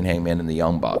background of Kenny and Hangman and the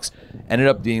Young Bucks. Ended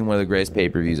up being one of the greatest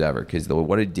pay-per-views ever, because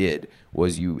what it did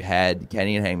was you had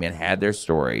Kenny and Hangman had their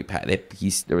story.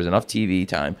 There was enough TV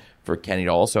time for Kenny to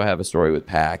also have a story with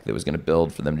Pac that was going to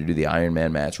build for them to do the Iron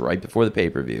Man match right before the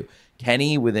pay-per-view.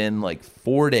 Kenny, within like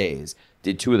 4 days,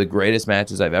 did 2 of the greatest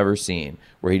matches I've ever seen,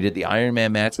 where he did the Iron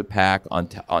Man match with Pac on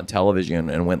television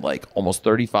and went like almost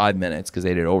 35 minutes because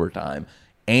they did overtime,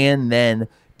 and then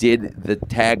did the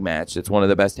tag match. It's one of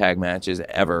the best tag matches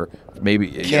ever. Maybe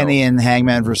Kenny and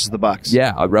Hangman versus the Bucks.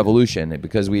 Yeah, a Revolution,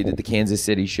 because we did the Kansas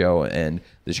City show and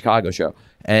the Chicago show.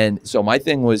 And so my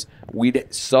thing was we'd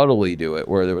subtly do it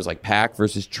where there was like Pac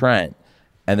versus Trent,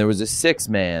 and there was a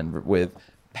 6-man with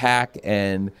Pac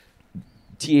and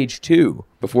TH2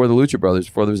 before the Lucha Brothers,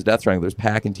 before there was a Death Triangle. There's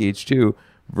Pac and TH2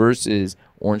 versus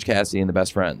Orange Cassidy and the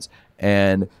Best Friends.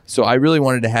 And so I really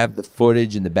wanted to have the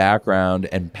footage in the background,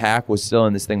 and Pac was still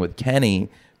in this thing with Kenny,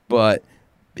 but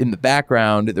in the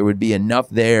background there would be enough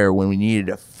there when we needed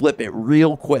to flip it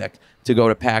real quick to go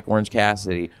to Pac Orange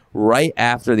Cassidy right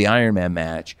after the Iron Man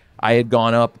match. I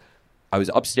was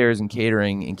upstairs in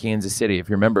catering in Kansas City. If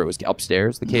you remember, it was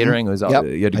upstairs. The catering was up.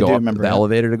 You had to go up the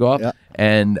elevator to go up. Yep.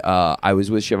 And I was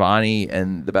with Shivani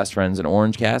and the Best Friends and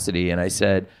Orange Cassidy, and I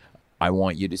said, I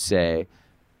want you to say,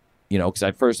 because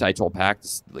at first I told Pac,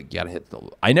 like, you got to hit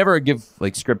I never give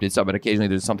like scripted stuff, but occasionally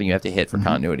there's something you have to hit for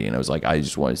continuity. And I was like, I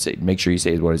just want to say, make sure you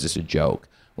say, what is this a joke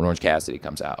when Orange Cassidy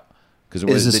comes out?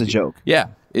 Is this a joke? Yeah.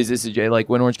 Is this a joke? Like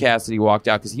when Orange Cassidy walked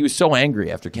out, because he was so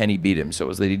angry after Kenny beat him. So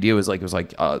the idea was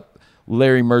like,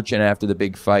 Larry Merchant after the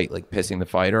big fight, like pissing the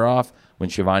fighter off when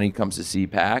Shivani comes to see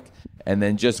Pac. And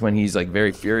then just when he's like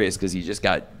very furious because he just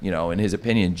got, in his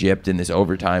opinion, gypped in this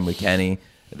overtime with Kenny.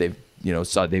 They've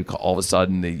all of a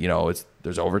sudden,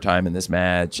 there's overtime in this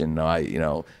match, and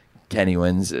Kenny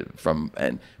wins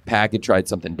and Pac had tried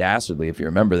something dastardly. If you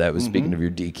remember, that was speaking of your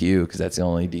DQ, because that's the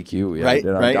only DQ we did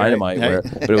on Dynamite.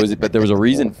 Right. But there was a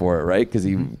reason for it, right? Because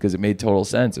it made total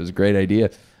sense. It was a great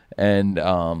idea, and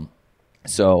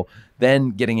so then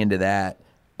getting into that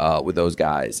with those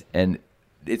guys, and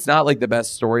it's not like the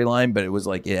best storyline, but it was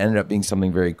like it ended up being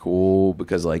something very cool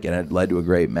because like it had led to a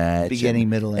great match, beginning,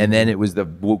 middle, and then it was the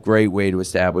great way to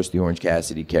establish the Orange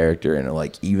Cassidy character, and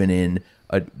like even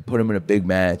put him in a big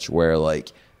match where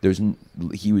like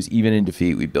he was even in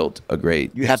defeat. We built a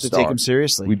great. You have to take him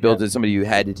seriously. We built it. Somebody you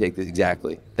had to take this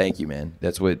exactly. Thank you, man.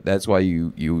 That's why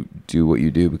you do what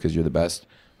you do, because you're the best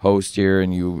host here,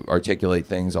 and you articulate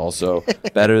things also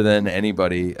better than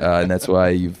anybody, and that's why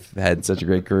you've had such a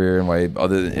great career, and why, in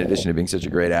addition to being such a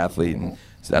great athlete and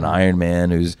an Iron Man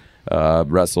who's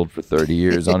wrestled for 30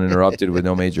 years uninterrupted with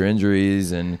no major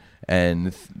injuries and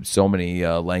so many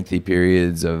lengthy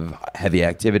periods of heavy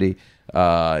activity,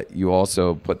 you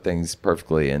also put things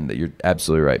perfectly, and that you're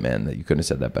absolutely right, man, that you couldn't have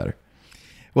said that better.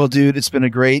 Well, dude, it's been a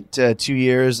great 2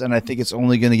 years, and I think it's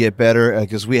only going to get better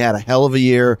because we had a hell of a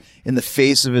year in the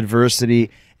face of adversity,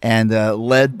 and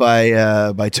led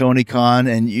by Tony Khan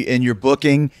and your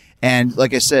booking, and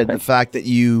like I said, the fact that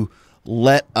you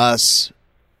let us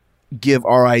give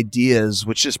our ideas,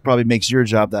 which just probably makes your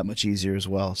job that much easier as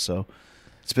well. So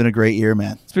it's been a great year,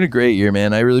 man. It's been a great year,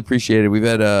 man. I really appreciate it. We've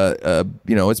had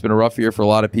it's been a rough year for a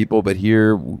lot of people, but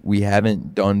here we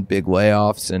haven't done big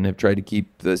layoffs and have tried to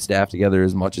keep the staff together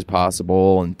as much as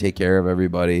possible and take care of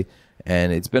everybody.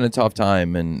 And it's been a tough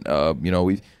time. And,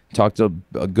 we've talked a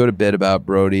good bit about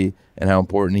Brodie and how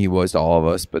important he was to all of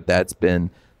us, but that's been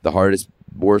the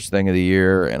worst thing of the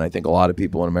year. And I think a lot of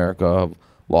people in America have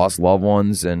lost loved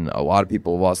ones, and a lot of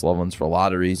people have lost loved ones for a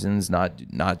lot of reasons, not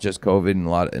just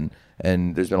COVID,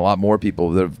 and there's been a lot more people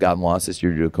that have gotten lost this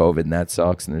year due to COVID, and that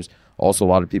sucks. And there's also a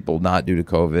lot of people not due to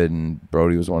COVID, and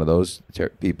Brodie was one of those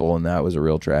people, and that was a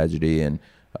real tragedy. And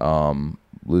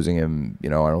losing him, I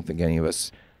don't think any of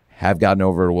us have gotten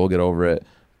over it or will get over it.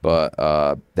 But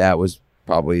that was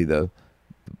probably the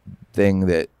thing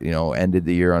that, ended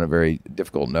the year on a very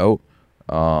difficult note.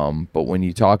 But when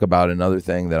you talk about another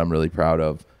thing that I'm really proud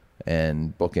of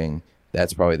and booking,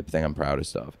 that's probably the thing I'm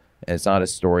proudest of. And it's not a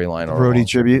storyline or Brodie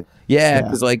Tribute. Yeah,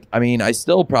 because I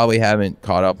still probably haven't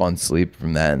caught up on sleep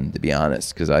from then, to be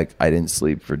honest, because I didn't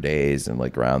sleep for days and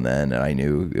around then, and I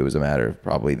knew it was a matter of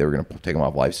probably they were going to take him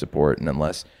off life support, and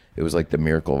unless it was the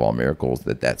miracle of all miracles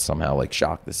that somehow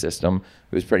shocked the system,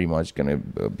 it was pretty much going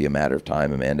to be a matter of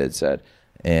time, Amanda had said.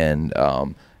 And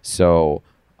so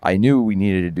I knew we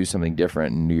needed to do something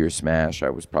different in New Year's Smash. I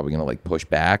was probably going to push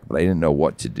back, but I didn't know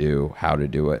what to do, how to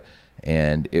do it.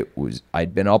 And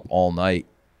I'd been up all night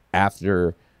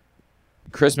after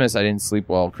Christmas. I didn't sleep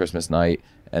well Christmas night.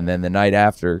 And then the night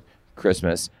after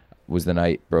Christmas was the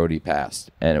night Brodie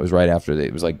passed. And it was right after,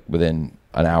 it was within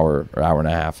an hour or hour and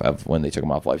a half of when they took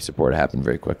him off life support. It happened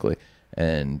very quickly.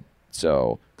 And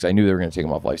so, because I knew they were going to take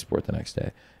him off life support the next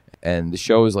day. And the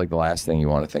show is the last thing you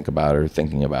want to think about or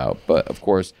thinking about. But of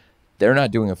course, they're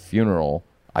not doing a funeral,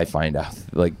 I find out.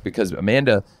 Because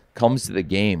Amanda comes to the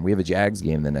game. We have a Jags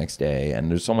game the next day, and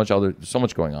there's so much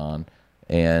going on.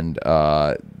 And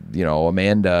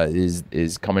Amanda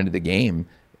is coming to the game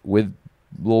with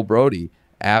little Brodie,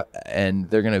 and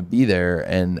they're gonna be there.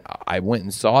 And I went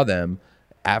and saw them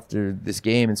after this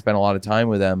game and spent a lot of time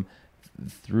with them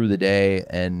through the day,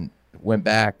 and went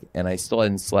back, and I still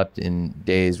hadn't slept in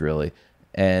days really.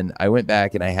 And I went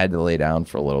back and I had to lay down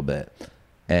for a little bit.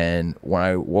 And when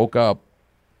I woke up,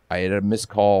 I had a missed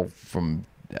call from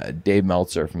Dave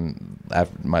Meltzer from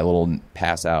after my little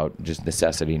pass out, just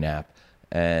necessity nap.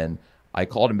 And I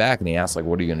called him back and he asked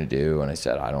what are you going to do? And I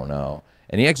said, I don't know.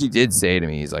 And he actually did say to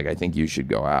me, he's I think you should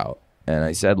go out. And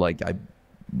I said, I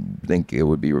think it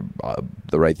would be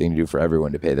the right thing to do for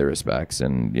everyone to pay their respects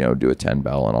and, do a 10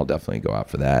 bell, and I'll definitely go out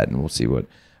for that, and we'll see what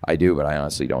I do, but I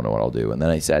honestly don't know what I'll do. And then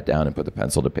I sat down and put the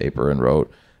pencil to paper and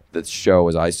wrote the show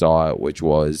as I saw it, which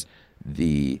was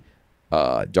the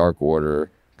Dark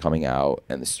Order coming out,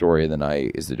 and the story of the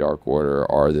night is the Dark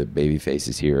Order are the baby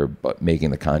faces here, but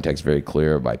making the context very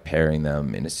clear by pairing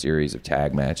them in a series of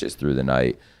tag matches through the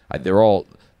night.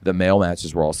 The male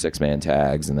matches were all 6-man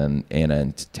tags, and then Anna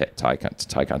and Ty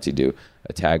Conti do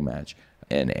a tag match.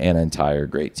 And Anna and Ty are a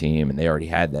great team, and they already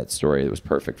had that story that was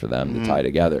perfect for them to tie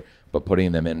together. But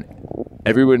putting them in,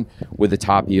 everyone with the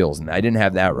top heels, and I didn't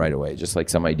have that right away. Just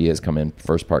some ideas come in,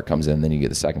 first part comes in, then you get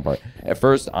the second part. At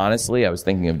first, honestly, I was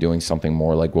thinking of doing something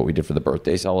more like what we did for the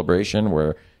birthday celebration,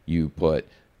 where you put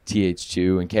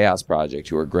TH2 and Chaos Project,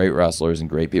 who are great wrestlers and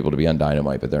great people to be on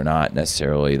Dynamite, but they're not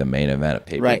necessarily the main event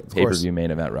pay-per-view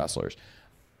main event wrestlers.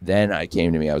 Then I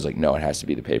came to me, I was no, it has to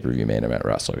be the pay-per-view main event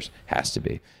wrestlers. Has to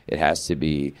be. It has to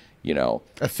be,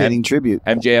 a fitting tribute.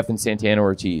 MJF and Santana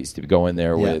Ortiz to go in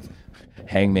there with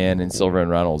Hangman and Silver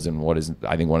and Reynolds, and what is,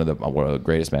 I think, one of the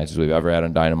greatest matches we've ever had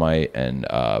on Dynamite, and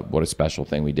what a special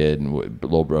thing we did, and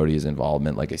Lil Brodie's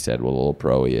involvement, like I said, what a little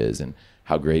pro he is, and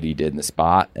how great he did in the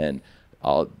spot. And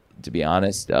to be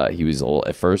honest, he was a little,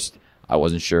 at first I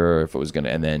wasn't sure if it was gonna,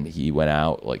 and then he went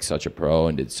out such a pro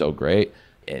and did so great,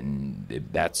 and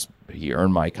he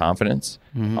earned my confidence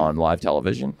on live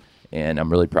television, and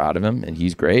I'm really proud of him, and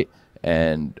he's great.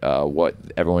 And what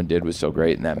everyone did was so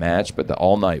great in that match, but the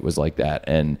all night was like that,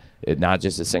 and it not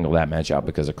just to single that match out,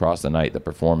 because across the night the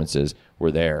performances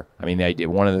were there. I mean,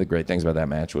 one of the great things about that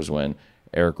match was when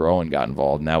Eric Rowan got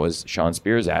involved, and that was Sean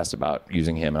Spears asked about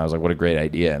using him, and I was like, what a great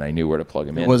idea, and I knew where to plug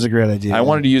him in. It was a great idea. I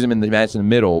wanted to use him in the match in the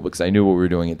middle, because I knew what we were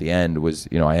doing at the end was,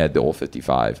 I had the old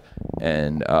 55,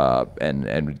 and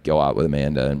would go out with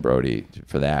Amanda and Brodie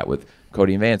for that, with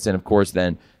Cody and Vance, and of course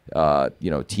then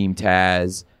Team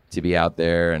Taz to be out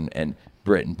there, and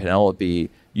Britt and Penelope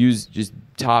used just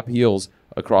top heels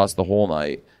across the whole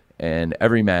night. And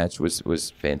every match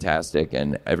was fantastic,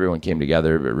 and everyone came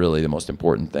together. But really, the most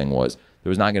important thing was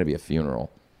there was not going to be a funeral.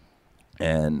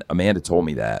 And Amanda told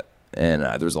me that, and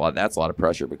there's a lot. That's a lot of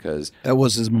pressure because that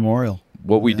was his memorial.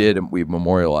 What we did, we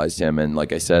memorialized him, and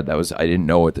like I said, I didn't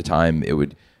know at the time it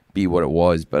would be what it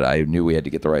was, but I knew we had to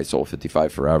get the right Soul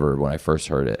 55 Forever when I first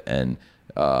heard it, and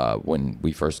when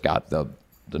we first got the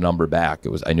number back,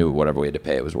 I knew whatever we had to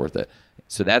pay, it was worth it.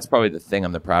 So that's probably the thing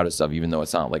I'm the proudest of, even though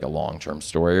it's not like a long-term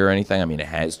story or anything. I mean, it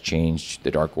has changed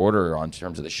the Dark Order on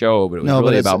terms of the show, but it was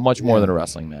really about much more than a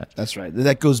wrestling match. That's right.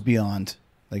 That goes beyond.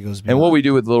 And what we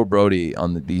do with little Brodie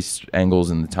on these angles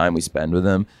and the time we spend with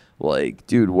him, like,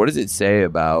 dude, what does it say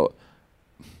about,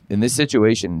 in this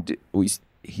situation,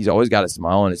 he's always got a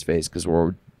smile on his face because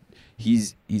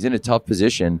he's in a tough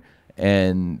position.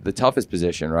 And the toughest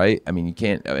position, right? I mean, you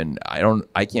can't, and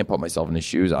I can't put myself in his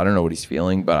shoes. I don't know what he's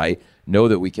feeling, but I know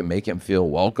that we can make him feel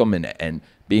welcome, and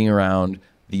being around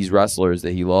these wrestlers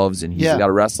that he loves, and he's got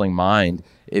a wrestling mind.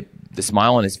 The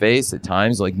smile on his face at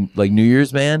times, like New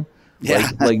Year's, man.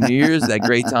 Like New Year's, that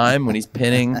great time when he's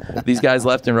pinning these guys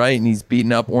left and right, and he's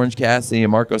beating up Orange Cassidy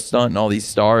and Marco Stunt and all these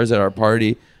stars at our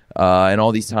party, and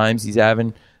all these times he's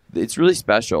having. It's really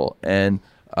special, and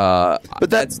but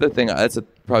that's the thing. That's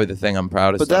probably the thing I'm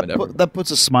proudest of. That puts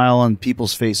a smile on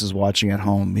people's faces watching at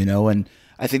home, and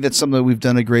I think that's something that we've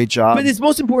done a great job. But it's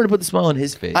most important to put the smile on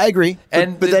his face. I agree,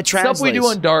 but that translates. Stuff we do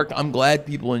on Dark, I'm glad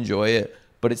people enjoy it,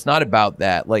 but it's not about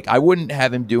that. Like, I wouldn't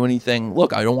have him do anything.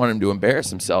 Look, I don't want him to embarrass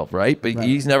himself, right? But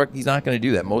he's not going to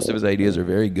do that. Most of his ideas are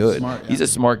very good. Smart, He's a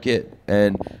smart kid,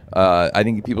 and I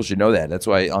think people should know that. That's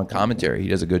why on commentary he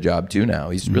does a good job too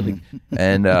now. He's really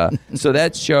and so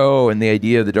that show and the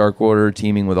idea of the Dark Order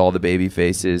teaming with all the baby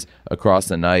faces across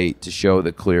the night to show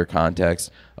the clear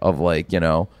context of, like,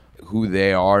 who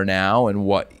they are now and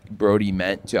what Brodie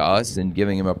meant to us, and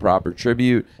giving him a proper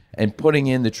tribute and putting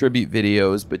in the tribute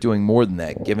videos, but doing more than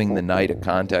that, giving the night a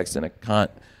context and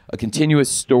a continuous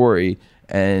story.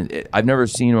 And I've never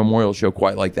seen a memorial show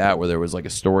quite like that, where there was like a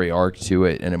story arc to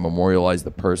it, and it memorialized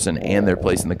the person and their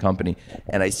place in the company.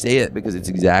 And I say it because it's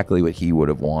exactly what he would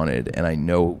have wanted, and I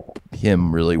know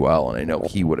him really well, and I know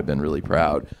he would have been really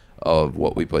proud of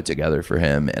what we put together for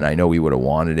him, and I know he would have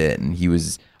wanted it, and he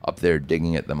was up there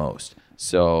digging it the most.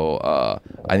 So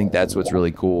I think that's what's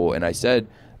really cool. And I said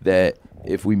that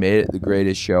if we made it the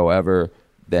greatest show ever,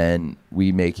 then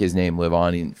we make his name live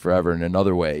on forever in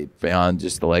another way, beyond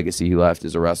just the legacy he left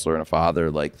as a wrestler and a father.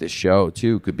 Like, this show,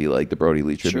 too, could be like the Brodie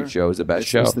Lee Tribute show is the best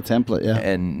show. It's the template, yeah.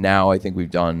 And now I think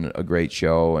we've done a great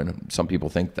show, and some people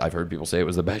think, I've heard people say it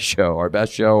was the best show, our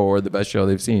best show, or the best show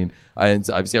they've seen.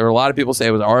 I've seen a lot of people say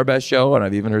it was our best show, and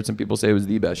I've even heard some people say it was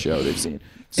the best show they've seen.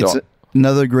 So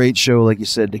another great show, like you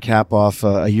said, to cap off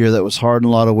a year that was hard in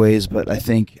a lot of ways, but I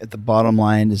think at the bottom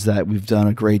line is that we've done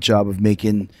a great job of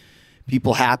making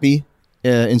people happy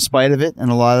in spite of it, and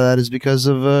a lot of that is because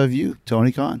of you,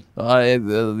 Tony Khan.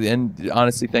 And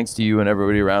honestly, thanks to you and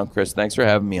everybody around, Chris. Thanks for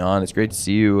having me on. It's great to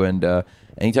see you, and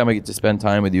anytime I get to spend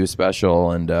time with you is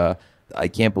special, and I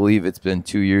can't believe it's been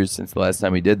 2 years since the last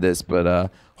time we did this, but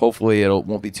hopefully it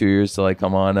won't be 2 years till I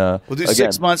come on We'll do again.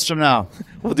 6 months from now.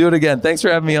 We'll do it again. Thanks for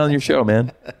having me on your show,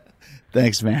 man.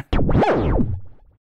 Thanks, man.